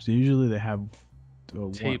flaps. Usually they have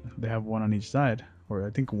tape. They have one on each side, or I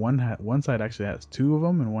think one side actually has two of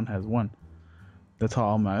them, and one has one. That's how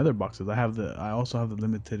all my other boxes. I also have the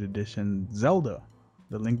limited edition Zelda,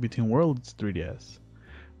 the Link Between Worlds 3DS,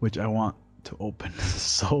 which I want to open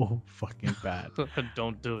so fucking bad.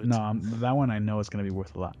 Don't do it. No, that one I know is gonna be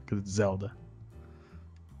worth a lot because it's Zelda.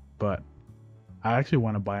 But I actually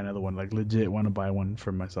want to buy another one, like legit want to buy one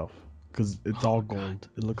for myself because it's all gold.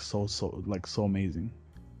 It looks so amazing.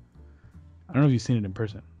 I don't know if you've seen it in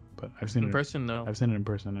person, but I've seen it in person. No, I've seen it in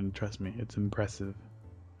person, and trust me, it's impressive.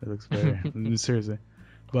 It looks very seriously,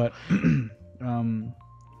 but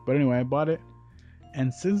anyway, I bought it,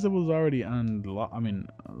 and since it was already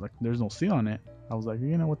like there's no seal on it, I was like,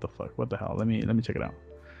 what the fuck, what the hell? Let me check it out.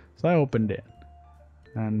 So I opened it,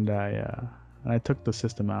 and I took the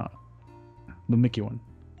system out, the Mickey one,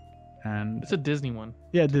 and it's a Disney one.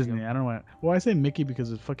 Yeah, Disney. I don't know why. Well, I say Mickey because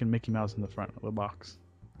there's fucking Mickey Mouse in the front of the box.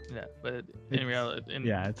 Yeah, but in reality,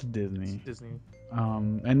 it's Disney. It's Disney.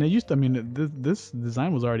 And this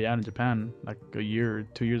design was already out in Japan like a year or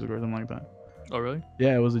 2 years ago or something like that. Oh really?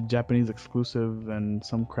 Yeah, it was a Japanese exclusive and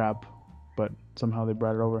some crap, but somehow they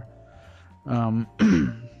brought it over.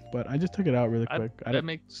 But I just took it out really quick. That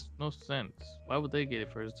makes no sense. Why would they get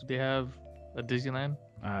it first? Do they have a Disneyland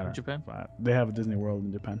in Japan? They have a Disney World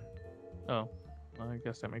in Japan. Oh, well, I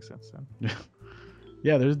guess that makes sense then.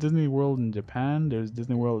 Yeah, there's Disney World in Japan. There's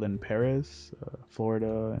Disney World in Paris,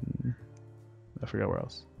 Florida, and I forgot where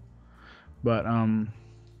else. But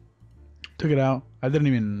Took it out. I didn't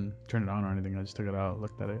even turn it on or anything. I just took it out,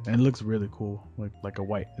 looked at it, and it looks really cool. Like a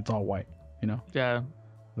white. It's all white. You know. Yeah,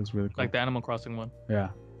 Looks really cool. like the Animal Crossing one. Yeah.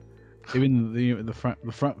 Even the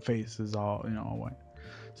front face is all all white.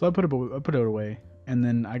 So I put it away, and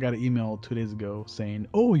then I got an email 2 days ago saying,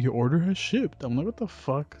 "Oh, your order has shipped." I'm like, "What the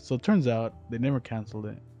fuck?" So it turns out they never canceled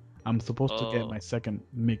it. I'm supposed to get my second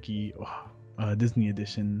Mickey Disney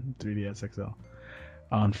Edition 3DS XL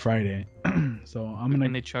on Friday. So I'm gonna.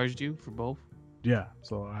 And they charged you for both? Yeah.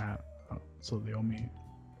 So so they owe me.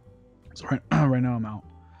 So right now I'm out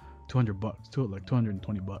 $200 to like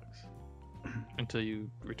 $220. Until you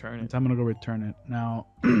return it. I'm gonna go return it now.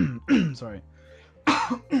 Sorry.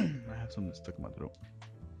 I have something stuck in my throat.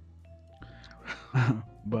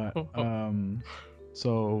 But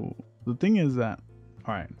so the thing is that,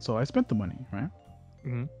 all right, so I spent the money, right?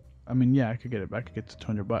 Mm-hmm. I mean, yeah, I could get it back. I could get the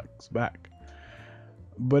 $200 back,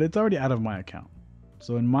 but it's already out of my account.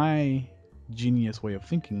 So in my genius way of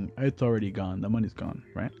thinking, it's already gone. The money's gone,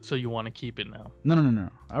 right? So you want to keep it now? No.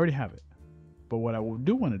 I already have it. But what I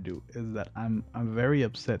do want to do is that I'm very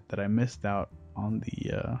upset that I missed out on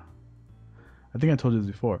the. I think I told you this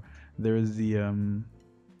before. There is the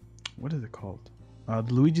what is it called? The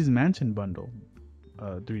Luigi's Mansion bundle,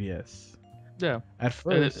 3DS. Yeah. At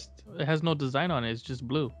first, it has no design on it. It's just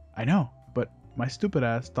blue. I know, but my stupid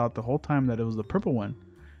ass thought the whole time that it was the purple one,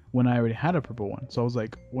 when I already had a purple one. So I was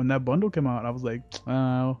like, when that bundle came out, I was like,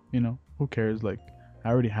 who cares? Like, I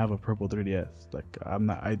already have a purple 3DS. Like,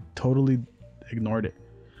 I totally ignored it,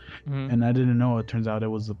 and I didn't know. It turns out it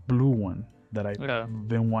was a blue one that I've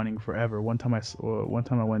been wanting forever. One time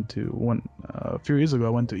I went to a few years ago. I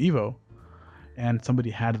went to Evo, and somebody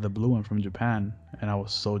had the blue one from Japan, and I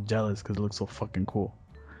was so jealous because it looked so fucking cool.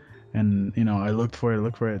 And I looked for it.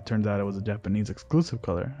 It turns out it was a Japanese exclusive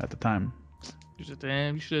color at the time.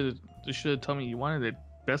 Damn, you should have told me you wanted it.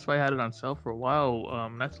 Best Buy had it on sale for a while.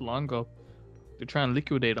 Not too long ago. They're trying to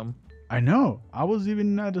liquidate them. I know. I was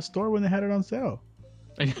even at the store when they had it on sale.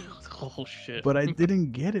 Oh shit! But I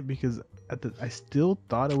didn't get it because I still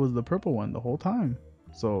thought it was the purple one the whole time.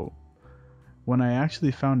 So when I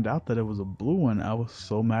actually found out that it was a blue one, I was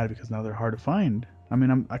so mad because now they're hard to find. I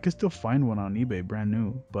mean, I could still find one on eBay brand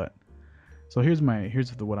new, but so here's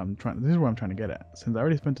what I'm trying. This is what I'm trying to get at. Since I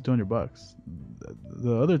already spent the $200,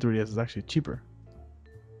 the other 3DS is actually cheaper.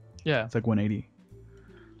 Yeah, it's like $180.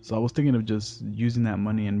 So I was thinking of just using that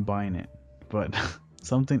money and buying it, but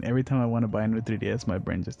every time I want to buy a new 3DS, my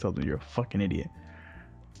brain just tells me you're a fucking idiot.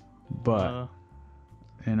 But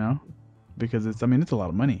because it's a lot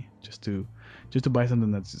of money just to buy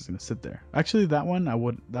something that's just gonna sit there. Actually, that one I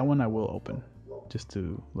will open just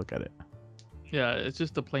to look at it. Yeah, it's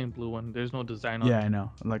just a plain blue one. There's no design on it. Yeah, I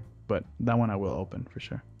know. But that one I will open for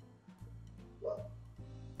sure.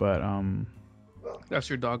 But that's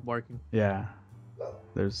your dog barking. Yeah.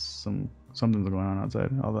 There's something's going on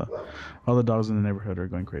outside. All the dogs in the neighborhood are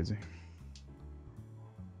going crazy.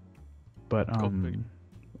 But I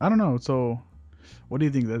don't know. So, what do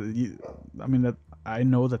you think that I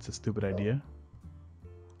know that's a stupid idea.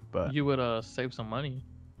 But you would save some money.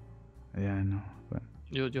 Yeah, I know. But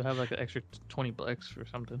you'll have like an extra $20 or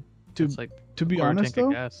something. To be honest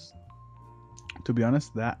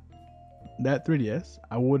though, that 3DS,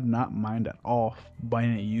 I would not mind at all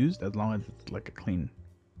buying it used as long as it's like a clean.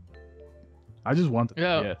 I just want the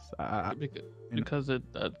 3DS. Because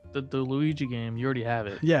the Luigi game, you already have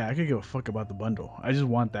it. Yeah, I could give a fuck about the bundle. I just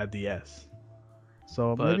want that DS.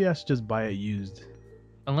 So maybe I should just buy it used.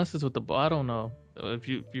 Unless it's with the box. I don't know. If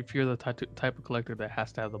you're the type of collector that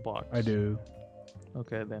has to have the box. I do.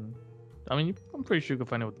 Okay, then. I mean, I'm pretty sure you can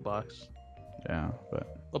find it with the box. Yeah,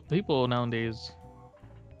 but people nowadays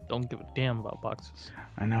don't give a damn about boxes.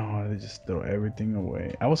 I know, they just throw everything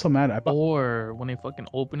away. I was so mad. Or when they fucking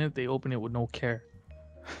open it with no care.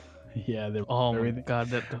 Yeah, oh everything. My god,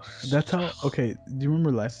 that's how. Okay, do you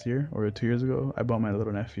remember last year or 2 years ago? I bought my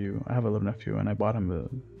little nephew. I have a little nephew, and I bought him a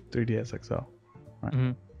 3DS XL. Right.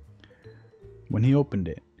 Mm-hmm. When he opened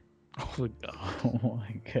it, oh my god, oh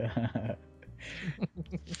my god,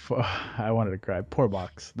 I wanted to cry. Poor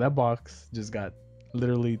box. That box just got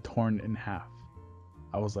literally torn in half.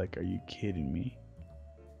 I was like, "Are you kidding me?"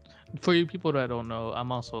 For you people that don't know,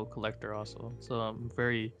 I'm also a collector, also, so I'm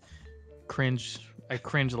very cringe. I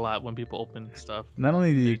cringe a lot when people open stuff. Not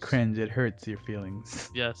only do you cringe, it hurts your feelings.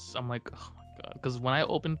 Yes, I'm like, oh my god, because when I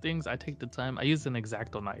open things, I take the time. I use an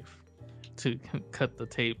X-Acto knife to cut the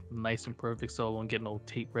tape nice and perfect, so I won't get no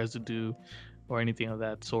tape residue or anything of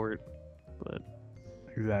that sort. But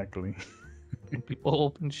exactly. When people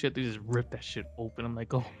open shit, they just rip that shit open. I'm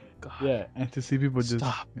like, oh my god. Yeah, and to see people just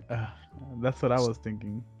stop. That's what I was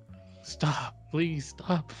thinking. Stop, please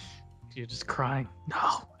stop. You're just crying.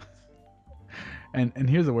 No. And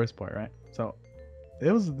here's the worst part, right? So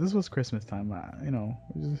this was Christmas time. We were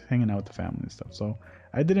just hanging out with the family and stuff. So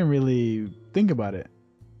I didn't really think about it.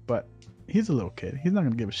 But he's a little kid. He's not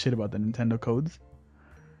gonna give a shit about the Nintendo codes.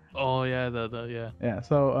 Oh yeah, the yeah. Yeah.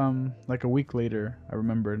 So like a week later, I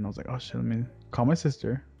remembered and I was like, oh shit, let me call my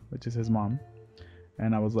sister, which is his mom,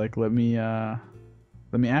 and I was like, let me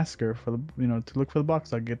ask her for to look for the box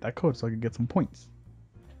so I could get that code so I could get some points.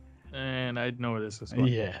 And I know where this is going.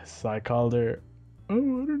 Yes, I called her. Oh,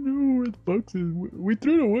 I don't know where the box is. We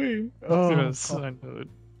threw it away. Oh, Yes, I know it.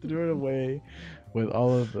 threw it away with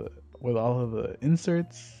all of the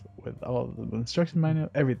inserts, with all of the instruction manual,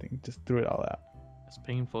 everything. Just threw it all out. It's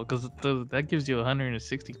painful because that gives you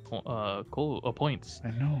 160 points.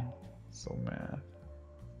 I know. So mad.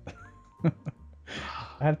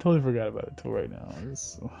 I had totally forgot about it till right now.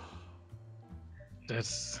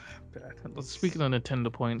 That's bad. Speaking of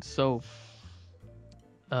Nintendo points, so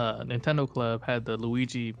Nintendo Club had the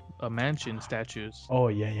Luigi Mansion statues, Oh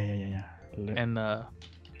yeah. and I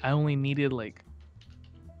only needed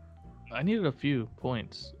I needed a few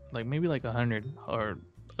points, like maybe like 100, or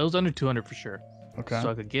it was under 200 for sure, Okay. so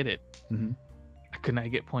I could get it. Mhm. I could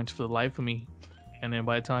not get points for the life of me, and then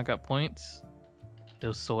by the time I got points, it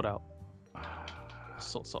was sold out.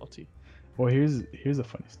 So salty. Well, here's a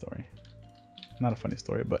funny story. Not a funny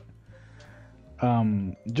story, but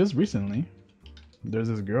just recently, there's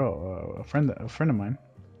this girl, a friend of mine.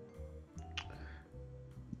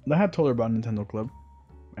 I had told her about Nintendo Club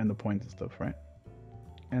and the points and stuff, right?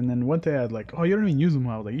 And then one day I was like, oh, you don't even use them.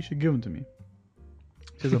 I was like, you should give them to me.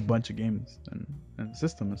 She has a bunch of games and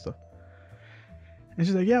system and stuff. And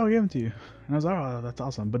she's like, yeah, I'll give them to you. And I was like, oh, that's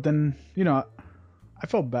awesome. But then, I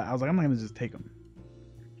felt bad. I was like, I'm not gonna just take them.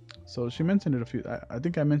 So she mentioned it a few. I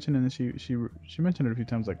think I mentioned it, and she mentioned it a few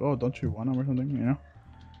times, like, oh, don't you want them or something,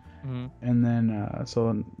 Mm-hmm. And then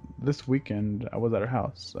so this weekend I was at her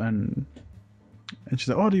house, and she's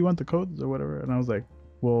like, oh, do you want the codes or whatever? And I was like,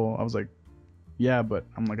 yeah, but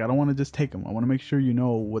I'm like, I don't want to just take them. I want to make sure you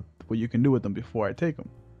know what you can do with them before I take them.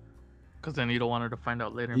 Because then you don't want her to find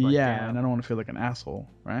out later. And be Yeah, like, and I don't want to feel like an asshole,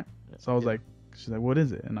 right? So I was like, she's like, what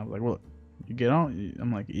is it? And I was like, well, you get on.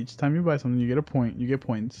 I'm like, each time you buy something, you get a point. You get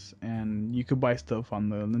points, and you could buy stuff on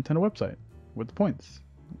the Nintendo website with the points.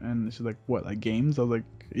 And she's like, what, like games? I was like,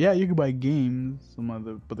 yeah, you could buy games,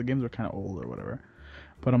 but the games are kind of old or whatever.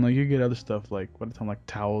 But I'm like, you get other stuff like like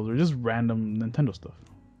towels or just random Nintendo stuff.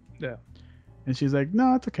 Yeah. And she's like,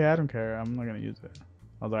 no, it's okay. I don't care. I'm not gonna use it.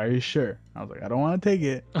 I was like, are you sure? I was like, I don't want to take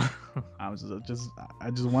it. I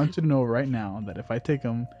just want you to know right now that if I take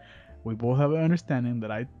them, we both have an understanding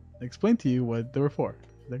that I explained to you what they were for.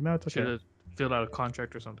 She's like, no, it's okay. Should have filled out a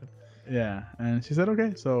contract or something. Yeah, and she said,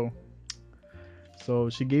 okay. So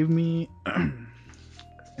she gave me,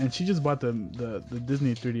 and she just bought the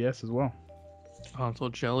Disney 3DS as well. Console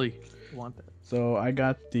jelly. I want that. So I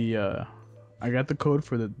got the code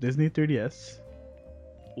for the Disney 3DS.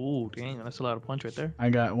 Ooh, dang, that's a lot of punch right there. I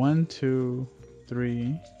got 1, 2,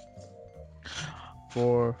 3,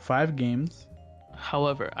 4, 5 games.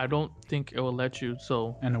 However, I don't think it will let you.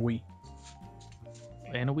 And a Wii.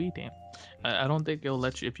 And a Wii, damn. I don't think it will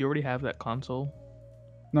let you if you already have that console.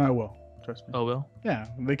 No, I will. Trust me. Oh well. Yeah,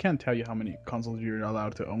 they can't tell you how many consoles you're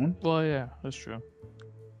allowed to own. Well, yeah, that's true.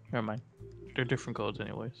 Never mind. They're different codes,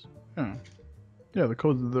 anyways. Yeah, the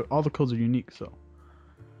codes. All the codes are unique. So.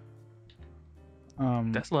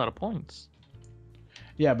 That's a lot of points.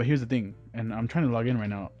 Yeah, but here's the thing, and I'm trying to log in right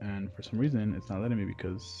now, and for some reason it's not letting me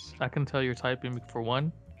because I can tell you're typing for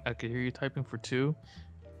 1. I could hear you typing for 2.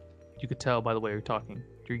 You could tell by the way you're talking.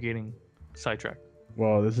 You're getting sidetracked.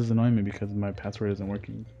 Well, this is annoying me because my password isn't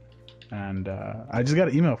working, and I just got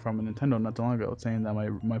an email from Nintendo not too long ago saying that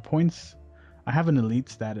my points, I have an elite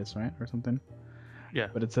status, right, or something. Yeah.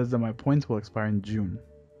 But it says that my points will expire in June,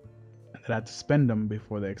 and that I have to spend them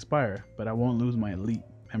before they expire, but I won't lose my elite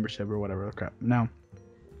membership or whatever the crap. Now,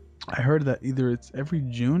 I heard that either it's every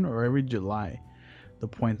June or every July the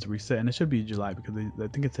points reset, and it should be July because I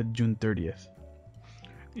think it said June 30th.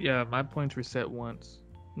 Yeah, my points reset once.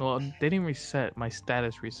 No, they didn't reset. My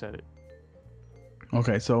status reset it.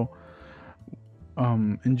 Okay, so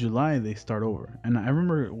in July they start over, and I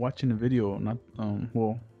remember watching a video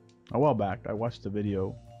a while back. I watched a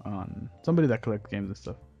video on somebody that collects games and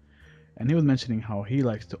stuff, and he was mentioning how he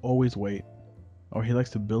likes to always wait, or he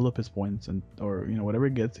likes to build up his points, and or whatever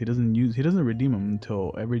he gets, he doesn't redeem them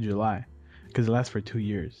until every July because it lasts for 2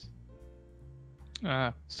 years.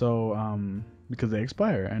 So because they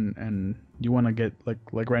expire, and you want to get like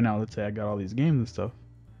right now, let's say I got all these games and stuff,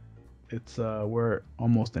 it's we're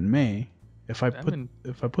almost in May. If I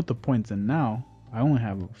put the points in now, I only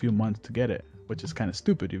have a few months to get it, which is kind of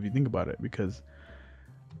stupid if you think about it, because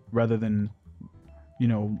rather than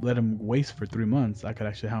let them waste for 3 months, I could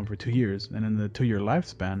actually have them for 2 years, and in the 2 year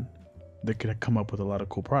lifespan, they could come up with a lot of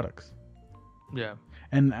cool products. Yeah.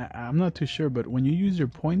 And I'm not too sure, but when you use your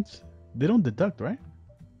points, they don't deduct, right?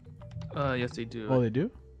 Yes, they do. Oh, they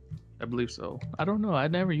do? I believe so. I don't know. I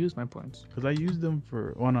never used my points. Because I used them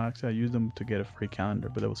for. Well, no, actually, I used them to get a free calendar,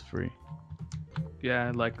 but it was free.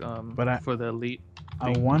 Yeah, like But for the elite. I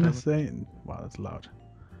league, want to whatever. say. Wow, that's loud.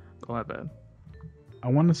 Oh, my bad. I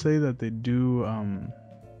want to say that they do.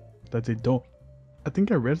 That they don't. I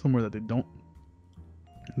think I read somewhere that they don't.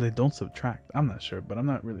 They don't subtract. I'm not sure, but I'm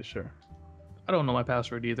not really sure. I don't know my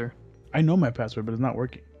password either. I know my password, but it's not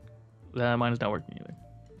working. Mine is not working either.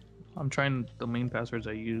 I'm trying the main passwords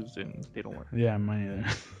I used and they don't work. Yeah, mine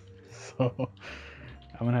either. So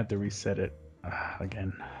I'm gonna have to reset it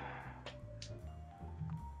again.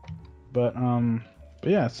 But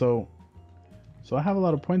yeah, so I have a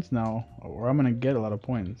lot of points now, or I'm gonna get a lot of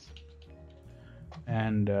points,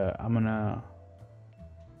 and I'm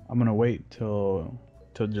gonna wait till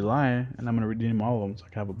July, and I'm gonna redeem all of them so I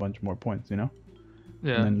can have a bunch more points, Yeah.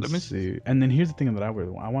 And then Let me see. And then here's the thing that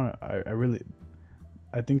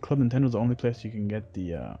I think Club Nintendo's the only place you can get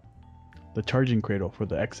the charging cradle for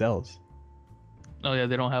the XLs. Oh yeah,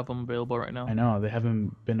 they don't have them available right now. I know they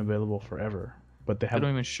haven't been available forever, but they They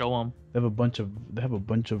don't even show them. have a bunch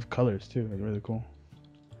of colors too. It's really cool.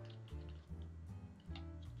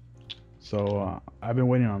 So I've been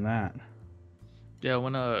waiting on that. Yeah,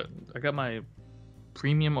 when I got my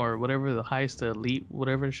premium or whatever, the highest elite,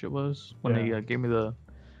 whatever the shit was, when Yeah. they gave me the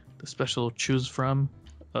special choose from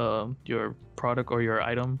your product or your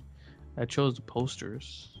item, I chose the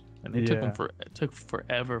posters, and it took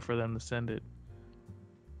forever for them to send it.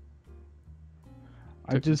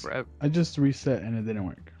 I just reset and it didn't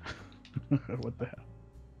work. What the hell?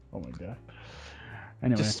 Oh my god.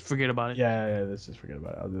 Anyway, just forget about it. Yeah, let's just forget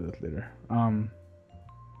about it. I'll do this later.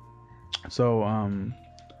 So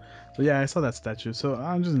yeah, I saw that statue. So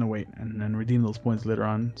I'm just gonna wait and then redeem those points later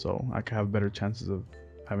on, so I can have better chances of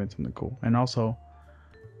having something cool. And also,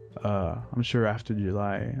 I'm sure after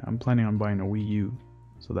July, I'm planning on buying a Wii U,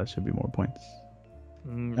 so that should be more points.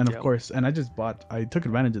 And of course, I took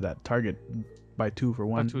advantage of that Target buy 2 for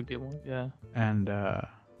 1. Buy 2 get 1, yeah. And I'm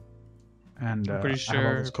pretty I have all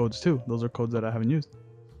sure those codes too. Those are codes that I haven't used.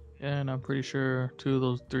 Yeah, and I'm pretty sure 2 of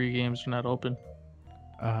those 3 games are not open.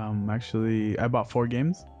 Actually, I bought 4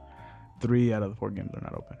 games. 3 out of the 4 games are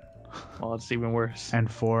not open. Well, it's even worse. And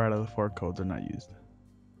 4 out of the 4 codes are not used.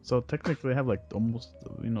 So technically, I have like almost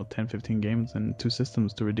 10, 15 games and 2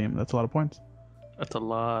 systems to redeem. That's a lot of points. That's a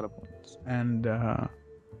lot of points. And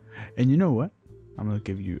you know what? I'm gonna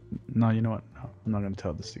give you. No, you know what? No, I'm not gonna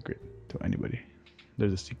tell the secret to anybody.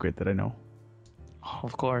 There's a secret that I know. Oh,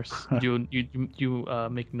 of course, you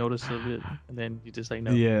make notice of it, and then you just like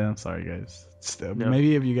no. Yeah, I'm sorry, guys. No.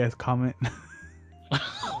 Maybe if you guys comment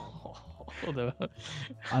Hold on.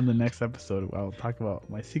 on the next episode, I'll talk about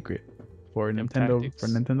my secret for Them Nintendo tactics. for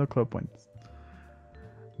Nintendo Club points.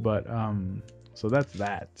 But so that's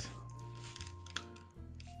that.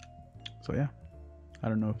 So yeah, I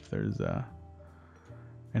don't know if there's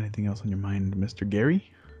anything else on your mind, Mr. Gary.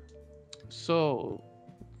 So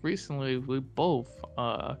recently, we both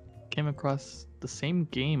came across the same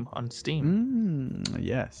game on Steam.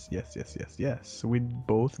 Yes. We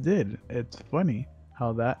both did. It's funny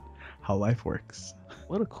how life works.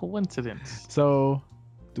 What a coincidence. So,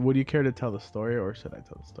 would you care to tell the story, or should I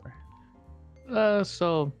tell the story?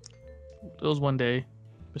 So it was one day,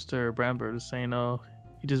 Mr. Branbert was saying, "Oh,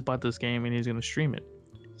 he just bought this game and he's gonna stream it."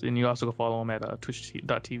 So then you also go follow him at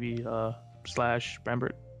twitch.tv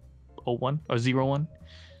 /Branbert01 or 01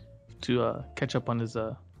 to catch up on his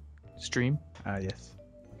stream. Yes.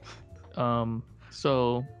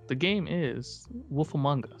 So the game is Wolf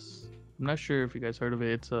Among Us. I'm not sure if you guys heard of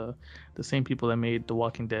it. It's the same people that made The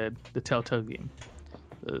Walking Dead, the Telltale game.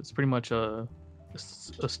 It's pretty much a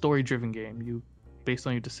story-driven game. You, based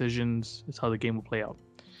on your decisions, is how the game will play out.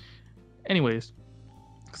 Anyways,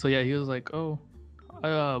 so yeah, he was like, "Oh,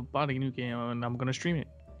 I bought a new game and I'm gonna stream it.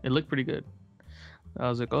 It looked pretty good." I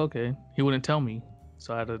was like, "Okay." He wouldn't tell me,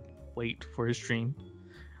 so I had to wait for his stream.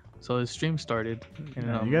 So his stream started, and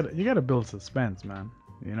Yeah, you gotta build suspense, man.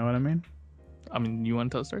 You know what I mean? I mean, you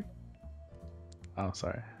want to tell the story? Oh,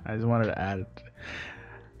 sorry. I just wanted to add.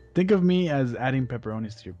 Think of me as adding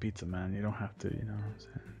pepperonis to your pizza, man. You don't have to. You know what I'm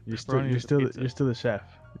saying? You're still the chef.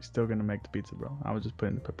 You're still gonna make the pizza, bro. I was just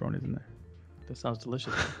putting the pepperonis in there. That sounds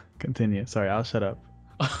delicious. Continue. Sorry, I'll shut up.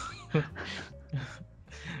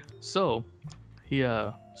 So he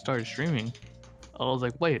started streaming. I was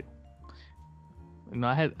like, wait,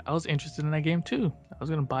 I was interested in that game too. I was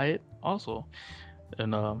gonna buy it also,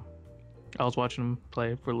 and I was watching him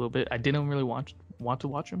play for a little bit. I didn't really want to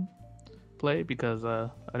watch him play because I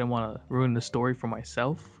didn't want to ruin the story for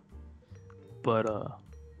myself. But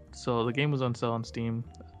so the game was on sale on Steam,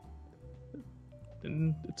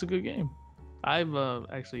 and it's a good game. I've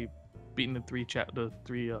actually beaten the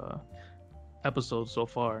three episodes so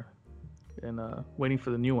far, and waiting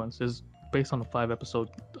for the new ones. It's based on a 5 episode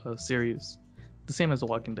series, the same as The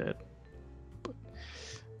Walking Dead. But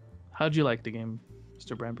how'd you like the game,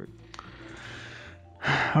 Mr. Branbert?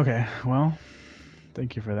 Okay, well,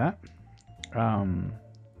 thank you for that.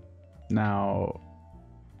 Now,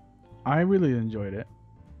 I really enjoyed it.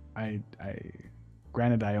 I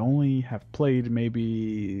granted, I only have played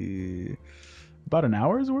maybe about an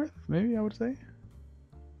hour's worth, maybe I would say.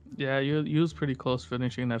 Yeah, you was pretty close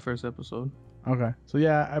finishing that first episode. Okay, so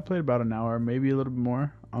yeah, I played about an hour, maybe a little bit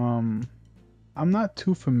more. I'm not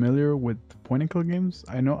too familiar with point and click games.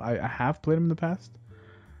 I know I have played them in the past,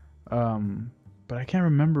 but I can't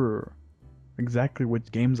remember exactly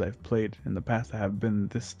which games I've played in the past that have been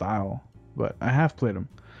this style. But I have played them,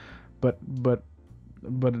 but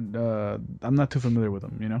I'm not too familiar with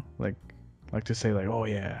them. You know, like to say like, oh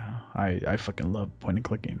yeah, I fucking love point and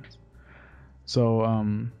click games. So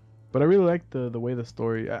but I really like the way the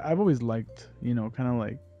story. I've always liked, you know, kind of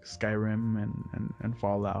like Skyrim and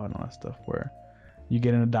Fallout and all that stuff where you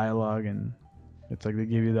get in a dialogue and it's like they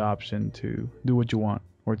give you the option to do what you want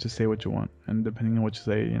or to say what you want, and depending on what you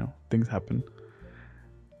say, you know, things happen.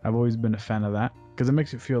 I've always been a fan of that because it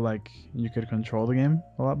makes you feel like you could control the game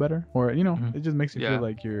a lot better, or you know, it just makes you feel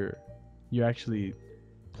like you're actually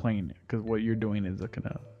playing it because what you're doing is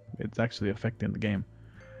it's actually affecting the game.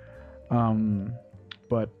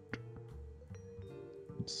 But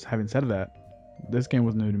having said that, this game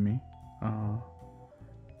was new to me.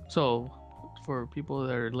 So, for people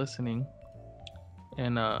that are listening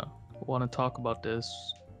and want to talk about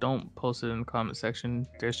this, don't post it in the comment section.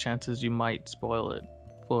 There's chances you might spoil it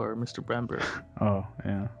for Mr. Branbert. Oh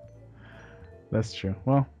yeah, that's true.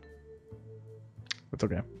 Well, it's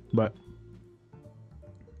okay. But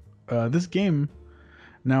this game,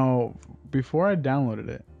 now before I downloaded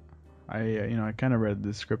it, I kind of read the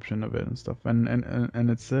description of it and stuff, and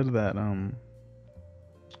it said that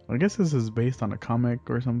I guess this is based on a comic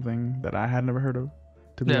or something that I had never heard of.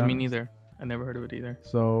 To be honest. Me neither. I never heard of it either.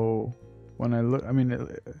 So when I look, I mean,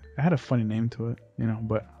 it had a funny name to it, you know,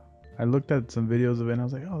 but I looked at some videos of it and I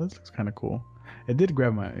was like, oh, this looks kind of cool. It did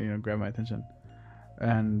grab my attention,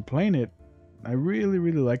 and playing it, I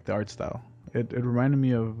really liked the art style. It reminded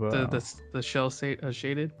me of the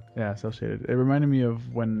shaded. Yeah, cell shaded. It reminded me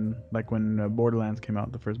of when Borderlands came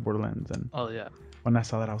out, the first Borderlands, and oh yeah. When I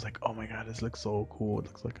saw that, I was like, oh my god, this looks so cool. It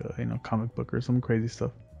looks like a comic book or some crazy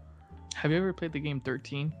stuff. Have you ever played the game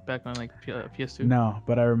 13 back on like PS2? No,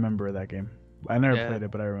 but I remember that game. I never played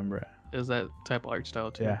it, but I remember it. It was that type of art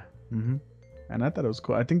style too. Yeah. And I thought it was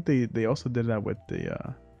cool. I think they also did that with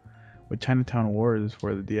with Chinatown Wars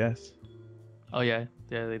for the DS. Oh yeah,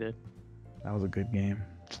 they did. That was a good game.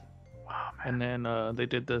 Wow, man. And then they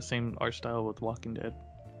did the same art style with Walking Dead.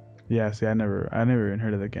 Yeah, see, I never even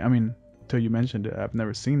heard of that game. I mean, till you mentioned it, I haven't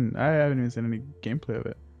even seen any gameplay of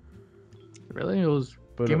it. Really? It was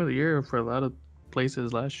game of the year for a lot of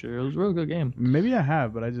places last year. It was a real good game. Maybe I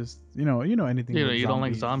have, but I just anything. You don't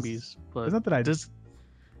like zombies, but it's not that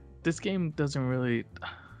this game doesn't really.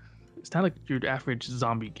 It's not like your average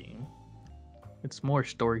zombie game. It's more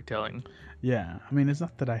storytelling. Yeah, I mean, it's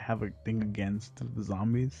not that I have a thing against the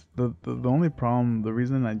zombies. The only problem, the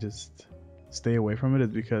reason I just stay away from it is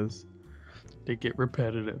because they get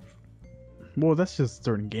repetitive. Well, that's just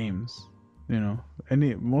certain games, you know.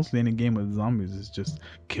 Mostly any game with zombies is just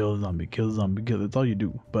kill zombie, kill zombie, kill. That's all you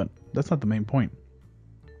do. But that's not the main point.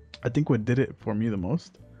 I think what did it for me the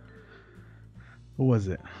most, what was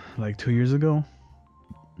it? Like 2 years ago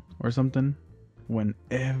or something, when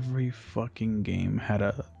every fucking game had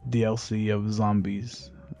a DLC of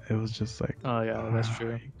zombies. It was just like, oh yeah, that's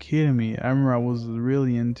true. Are you kidding me? I remember I was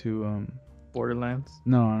really into Borderlands.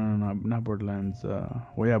 No, not Borderlands.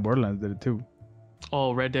 Well, yeah, Borderlands did it too.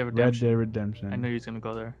 Oh, Red Dead Redemption. Red Dead Redemption. I knew he was gonna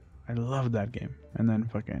go there. I loved that game. And then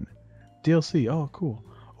fucking DLC. Oh, cool.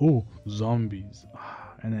 Oh, zombies.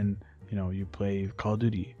 And then you play Call of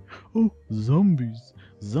Duty. Oh, zombies.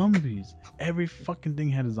 Every fucking thing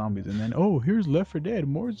had zombies. And then here's Left 4 Dead.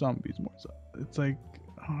 More zombies. It's like,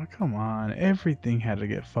 oh, come on. Everything had to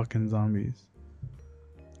get fucking zombies.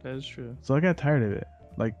 That is true. So I got tired of it.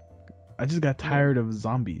 Like, I just got tired of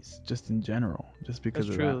zombies, just in general, just because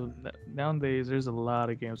That's true. Nowadays, there's a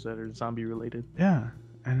lot of games that are zombie related. Yeah,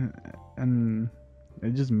 and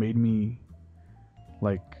it just made me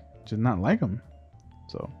like just not like them.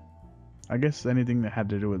 So I guess anything that had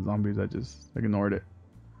to do with zombies, I just ignored it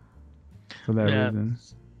for that Yeah. reason.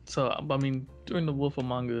 So I mean, during the Wolf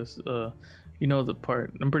Among Us, you know the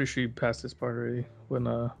part. I'm pretty sure you passed this part already when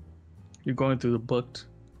you're going through the book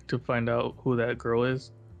to find out who that girl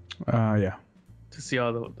is, Yeah. to see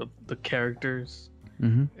all the characters.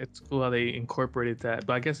 Mm-hmm. It's cool how they incorporated that,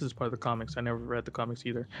 but I guess it's part of the comics. I never read the comics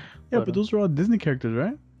either. Yeah, but those are all Disney characters,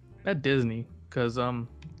 right? At Disney, because the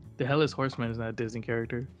Headless Horseman is not a Disney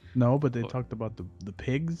character. No, but they talked about the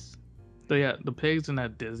pigs. So yeah, the pigs are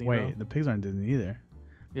not Disney. Wait, the pigs aren't Disney either.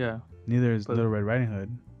 Yeah. Neither is Little Red Riding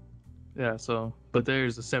Hood. Yeah. So, but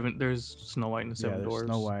there's There's Snow White and the Seven there's Dwarfs.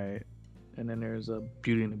 Snow White. And then there's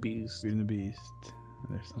Beauty and the Beast. Beauty and the Beast.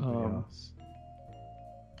 And there's something else.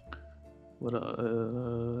 What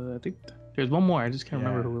I think there's one more. I just can't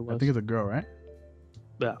remember who it was. I think it's a girl, right?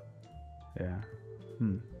 Yeah. Yeah.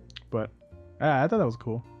 But I thought that was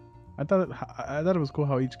cool. I thought it was cool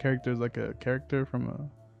how each character is like a character from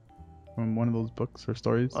one of those books or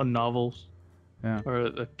stories. Novels. Yeah. Or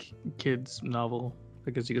a kid's novel, I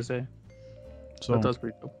guess you could say. So that's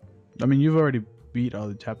pretty cool. I mean, you've already beat all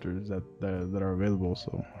the chapters that are available,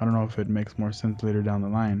 so I don't know if it makes more sense later down the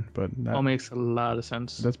line, but that all makes a lot of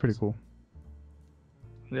sense. That's pretty cool.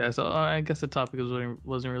 Yeah, so I guess the topic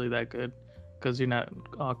wasn't really that good because you're not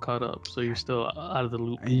all caught up, so you're still out of the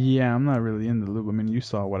loop. Yeah, I'm not really in the loop. I mean, you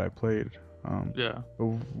saw what I played. Yeah.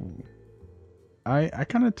 I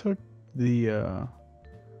kind of took the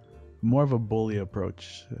more of a bully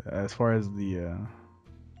approach as far as the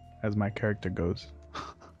as my character goes.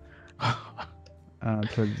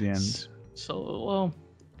 Towards the end. So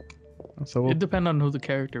it depends on who the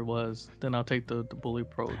character was. Then I'll take the bully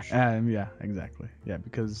approach. Yeah, exactly. Yeah,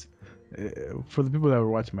 because for the people that were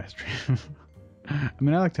watching my stream, I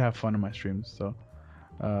mean, I like to have fun in my streams. So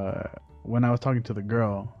when I was talking to the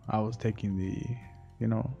girl, I was taking the,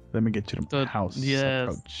 let me get you to my house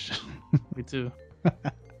approach. Me too.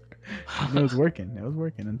 It was working. It was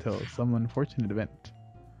working until some unfortunate event.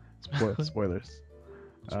 Spoilers.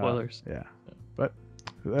 Yeah. But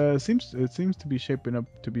it seems to be shaping up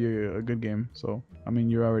to be a good game. So I mean,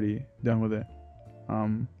 you're already done with it.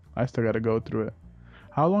 I still got to go through it.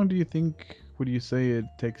 How long would you say it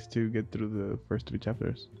takes to get through the first 3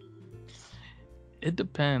 chapters? It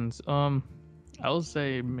depends. I would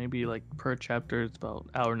say maybe like per chapter it's about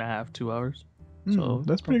hour and a half, 2 hours. So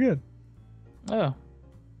that's pretty good. Yeah.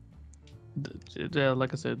 Yeah,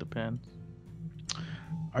 like I said, it depends.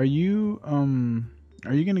 Are you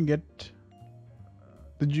gonna get?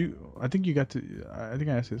 I think you got to. I think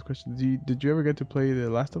I asked you this question. Did you ever get to play The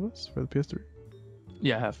Last of Us for the PS3?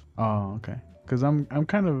 Yeah, I have. Oh, okay. Because I'm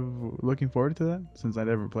kind of looking forward to that since I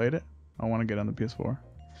never played it. I want to get on the PS4.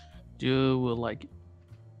 You will like it.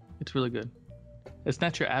 It's really good. It's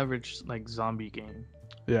not your average like zombie game.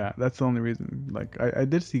 Yeah, that's the only reason. Like I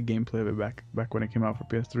did see gameplay of it back when it came out for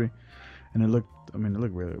PS3, and it looked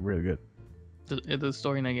really really good. The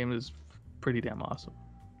story in that game is pretty damn awesome.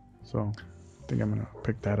 So I think I'm gonna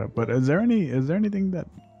pick that up. But is there anything that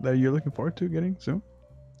you're looking forward to getting soon?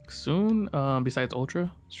 Soon, besides Ultra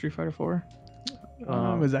Street Fighter 4.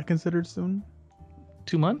 Is that considered soon?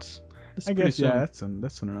 2 months? I guess soon. Yeah, that's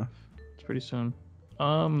soon enough. It's pretty soon.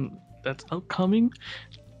 That's upcoming.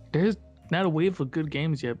 There's not a wave of good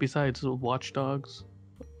games yet besides Watch Dogs.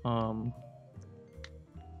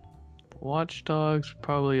 Watch Dogs,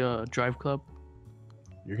 probably Drive Club.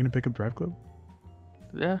 You're gonna pick up Drive Club?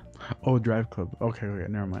 Yeah. Oh, Drive Club. Okay,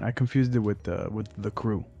 never mind. I confused it with the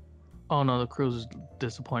Crew. Oh no, the Crew is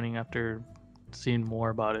disappointing after seeing more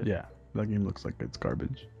about it. Yeah, that game looks like it's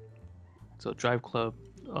garbage. So Drive Club.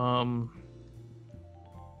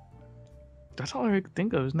 That's all I can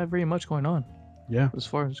think of. There's not very much going on. Yeah. As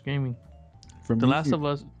far as gaming. The Last of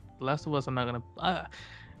Us, I'm not gonna. I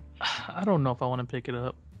don't know if I want to pick it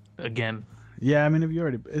up again. Yeah, I mean,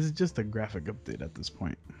 it's just a graphic update at this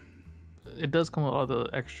point. It does come with all the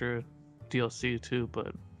extra DLC too, but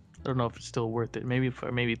I don't know if it's still worth it. Maybe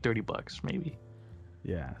for $30, maybe.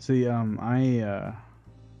 Yeah. See, I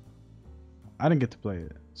didn't get to play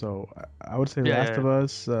it, so I would say Last of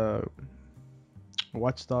Us,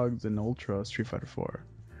 Watch Dogs, and Ultra Street Fighter 4.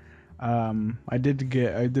 I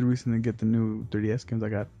did recently get the new 3DS games. I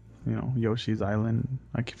got, Yoshi's Island.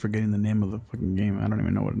 I keep forgetting the name of the fucking game. I don't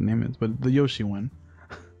even know what the name is, but the Yoshi one.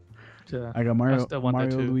 Yeah, I got Mario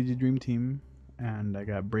Luigi Dream Team, and I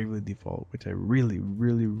got Bravely Default, which I really,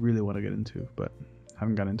 really, really want to get into, but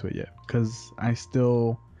haven't got into it yet because I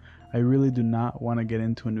really do not want to get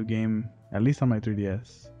into a new game, at least on my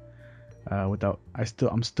 3DS.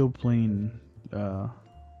 I'm still playing the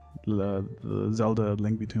Zelda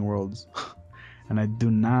Link Between Worlds, and I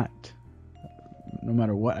do not, no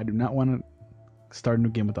matter what, I do not want to start a new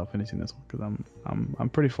game without finishing this one because I'm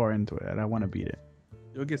pretty far into it and I want to beat it.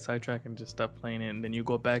 You'll get sidetracked and just stop playing it, and then you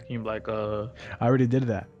go back and you're like, I already did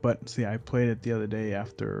that, but see, I played it the other day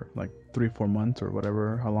after like 3-4 months or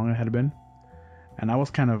whatever, how long it had been, and I was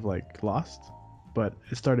kind of like lost, but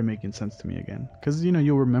it started making sense to me again because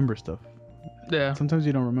you'll remember stuff. yeah. Sometimes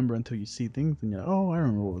you don't remember until you see things and you're like, oh, I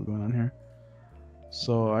remember what was going on here.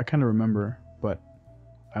 So I kind of remember, but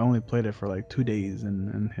I only played it for like 2 days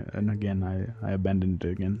and again I abandoned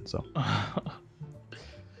it again. So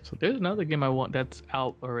There's another game I want that's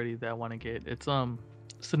out already that I want to get. It's a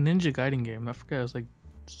Ninja Gaiden game. I forget. It's like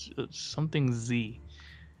something Z.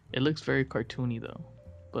 It looks very cartoony though,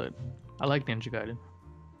 but I like Ninja Gaiden.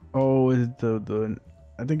 oh, is it the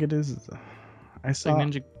I think it is. I It's saw like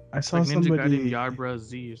Ninja somebody. Gaiden Yarbra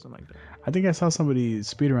Z or something like that. I think I saw somebody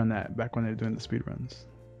speedrun that back when they were doing the speedruns.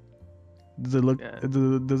 Does it look? Yeah.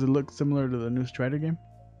 Does it look similar to the new Strider game?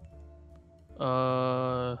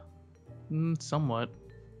 Somewhat.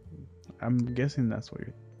 I'm guessing that's what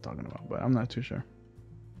you're talking about, but I'm not too sure.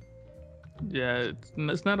 Yeah,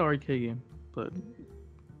 it's not an arcade game, but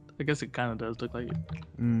I guess it kind of does look like it.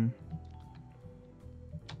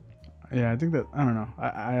 Yeah, I think that I don't know.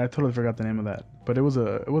 I totally forgot the name of that, but it was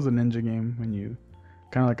a ninja game when you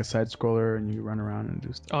kind of like a side scroller and you run around and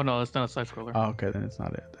do stuff. Oh no, it's not a side scroller. Oh, okay, then it's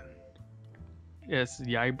not it. Then. Yeah, it's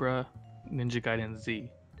Yarbra Ninja Gaiden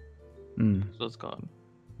Z. So it's called.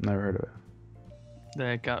 Never heard of it.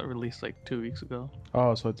 That got released like 2 weeks ago.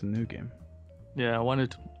 Oh, so it's a new game. Yeah, I'll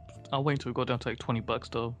wait until it go down to like $20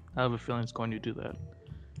 though. I have a feeling it's going to do that.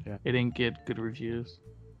 Yeah. It didn't get good reviews.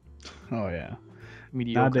 Oh yeah.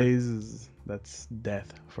 Mediocre. Nowadays that's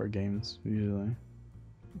death for games usually.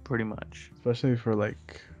 Pretty much. Especially for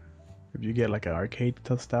like if you get like an arcade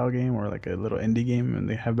style game or like a little indie game and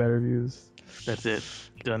they have bad reviews. That's it.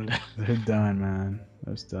 Done. They're done, man.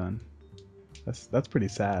 It's done. That's pretty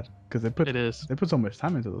sad because they put so much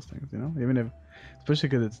time into those things, even if, especially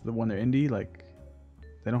because it's the one they're indie, like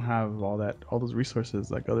they don't have all those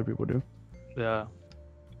resources like other people do. Yeah.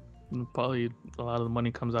 And probably a lot of the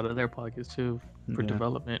money comes out of their pockets too for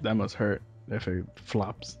development. That must hurt if it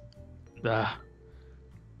flops. Ah.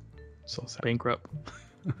 So sad. Bankrupt.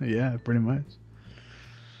 Yeah, pretty much.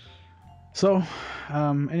 So,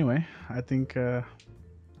 anyway, I think we're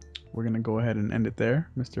gonna go ahead and end it there,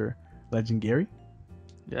 Mr. Legend Gary.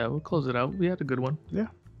 Yeah, we'll close it out. We had a good one. Yeah,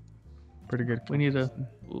 pretty good.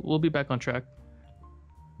 We'll be back on track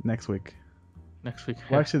next week.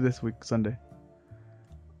 Well, actually, this week, Sunday.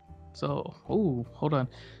 So, hold on,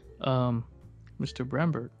 Mr.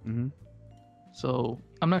 Branbert. Mm-hmm. So,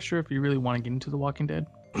 I'm not sure if you really want to get into The Walking Dead.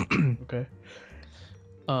 Okay.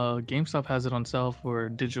 GameStop has it on sale for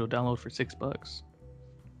digital download for $6.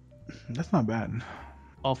 That's not bad.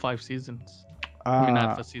 All 5 seasons. I mean,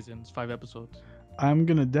 not 5 seasons, 5 episodes. I'm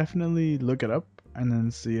gonna definitely look it up and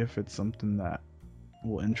then see if it's something that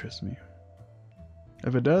will interest me.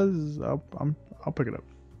 If it does, I'll pick it up.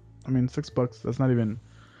 I mean, $6.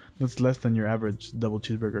 That's less than your average double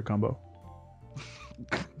cheeseburger combo.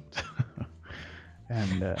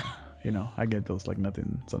 And I get those like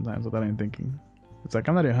nothing sometimes without even thinking. It's like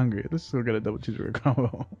I'm not even hungry. Let's just go get a double cheeseburger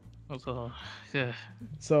combo. Also, yeah.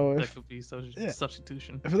 So that could be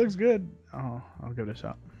substitution. If it looks good, I'll give it a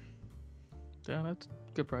shot. Yeah, that's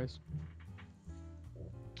a good price.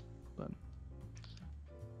 But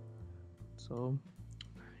so,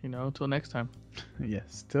 till next time.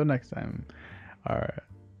 Yes, till next time. All right.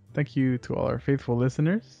 Thank you to all our faithful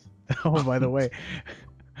listeners. Oh, by the way,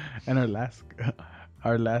 and our last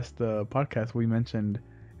podcast, we mentioned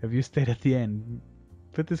if you stayed at the end,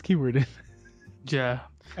 put this keyword in. Yeah.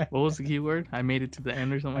 What was the keyword? I made it to the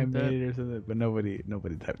end or something like that? I made it or something, but nobody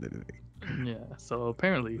typed anything. Yeah, so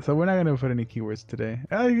apparently. So we're not going to put any keywords today.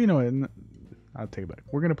 You know what? I'll take it back.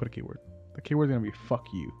 We're going to put a keyword. The keyword's going to be fuck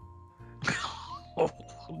you.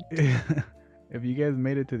 If you guys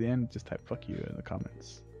made it to the end, just type fuck you in the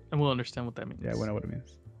comments. And we'll understand what that means. Yeah, we know what it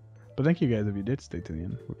means. But thank you guys if you did stay to the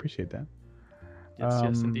end. We appreciate that.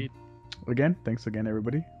 Yes, indeed. Again, thanks again,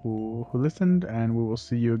 everybody who listened, and we will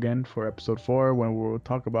see you again for episode 4 when we'll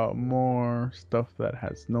talk about more stuff that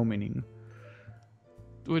has no meaning.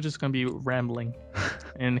 We're just gonna be rambling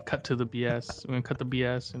and cut to the BS. We're gonna cut the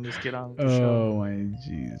BS and just get on with the show. Oh my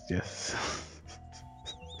jeez, yes.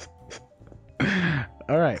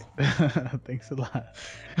 All right. Thanks a lot.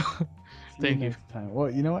 Thank you. Next time.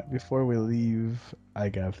 Well, you know what? Before we leave, I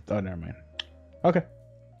got. Oh, never mind. Okay.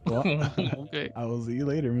 Well, okay. I will see you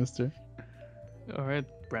later, mister. All right,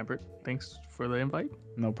 Branbert. Thanks for the invite.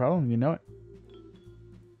 No problem. You know it.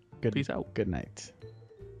 Peace out. Good night.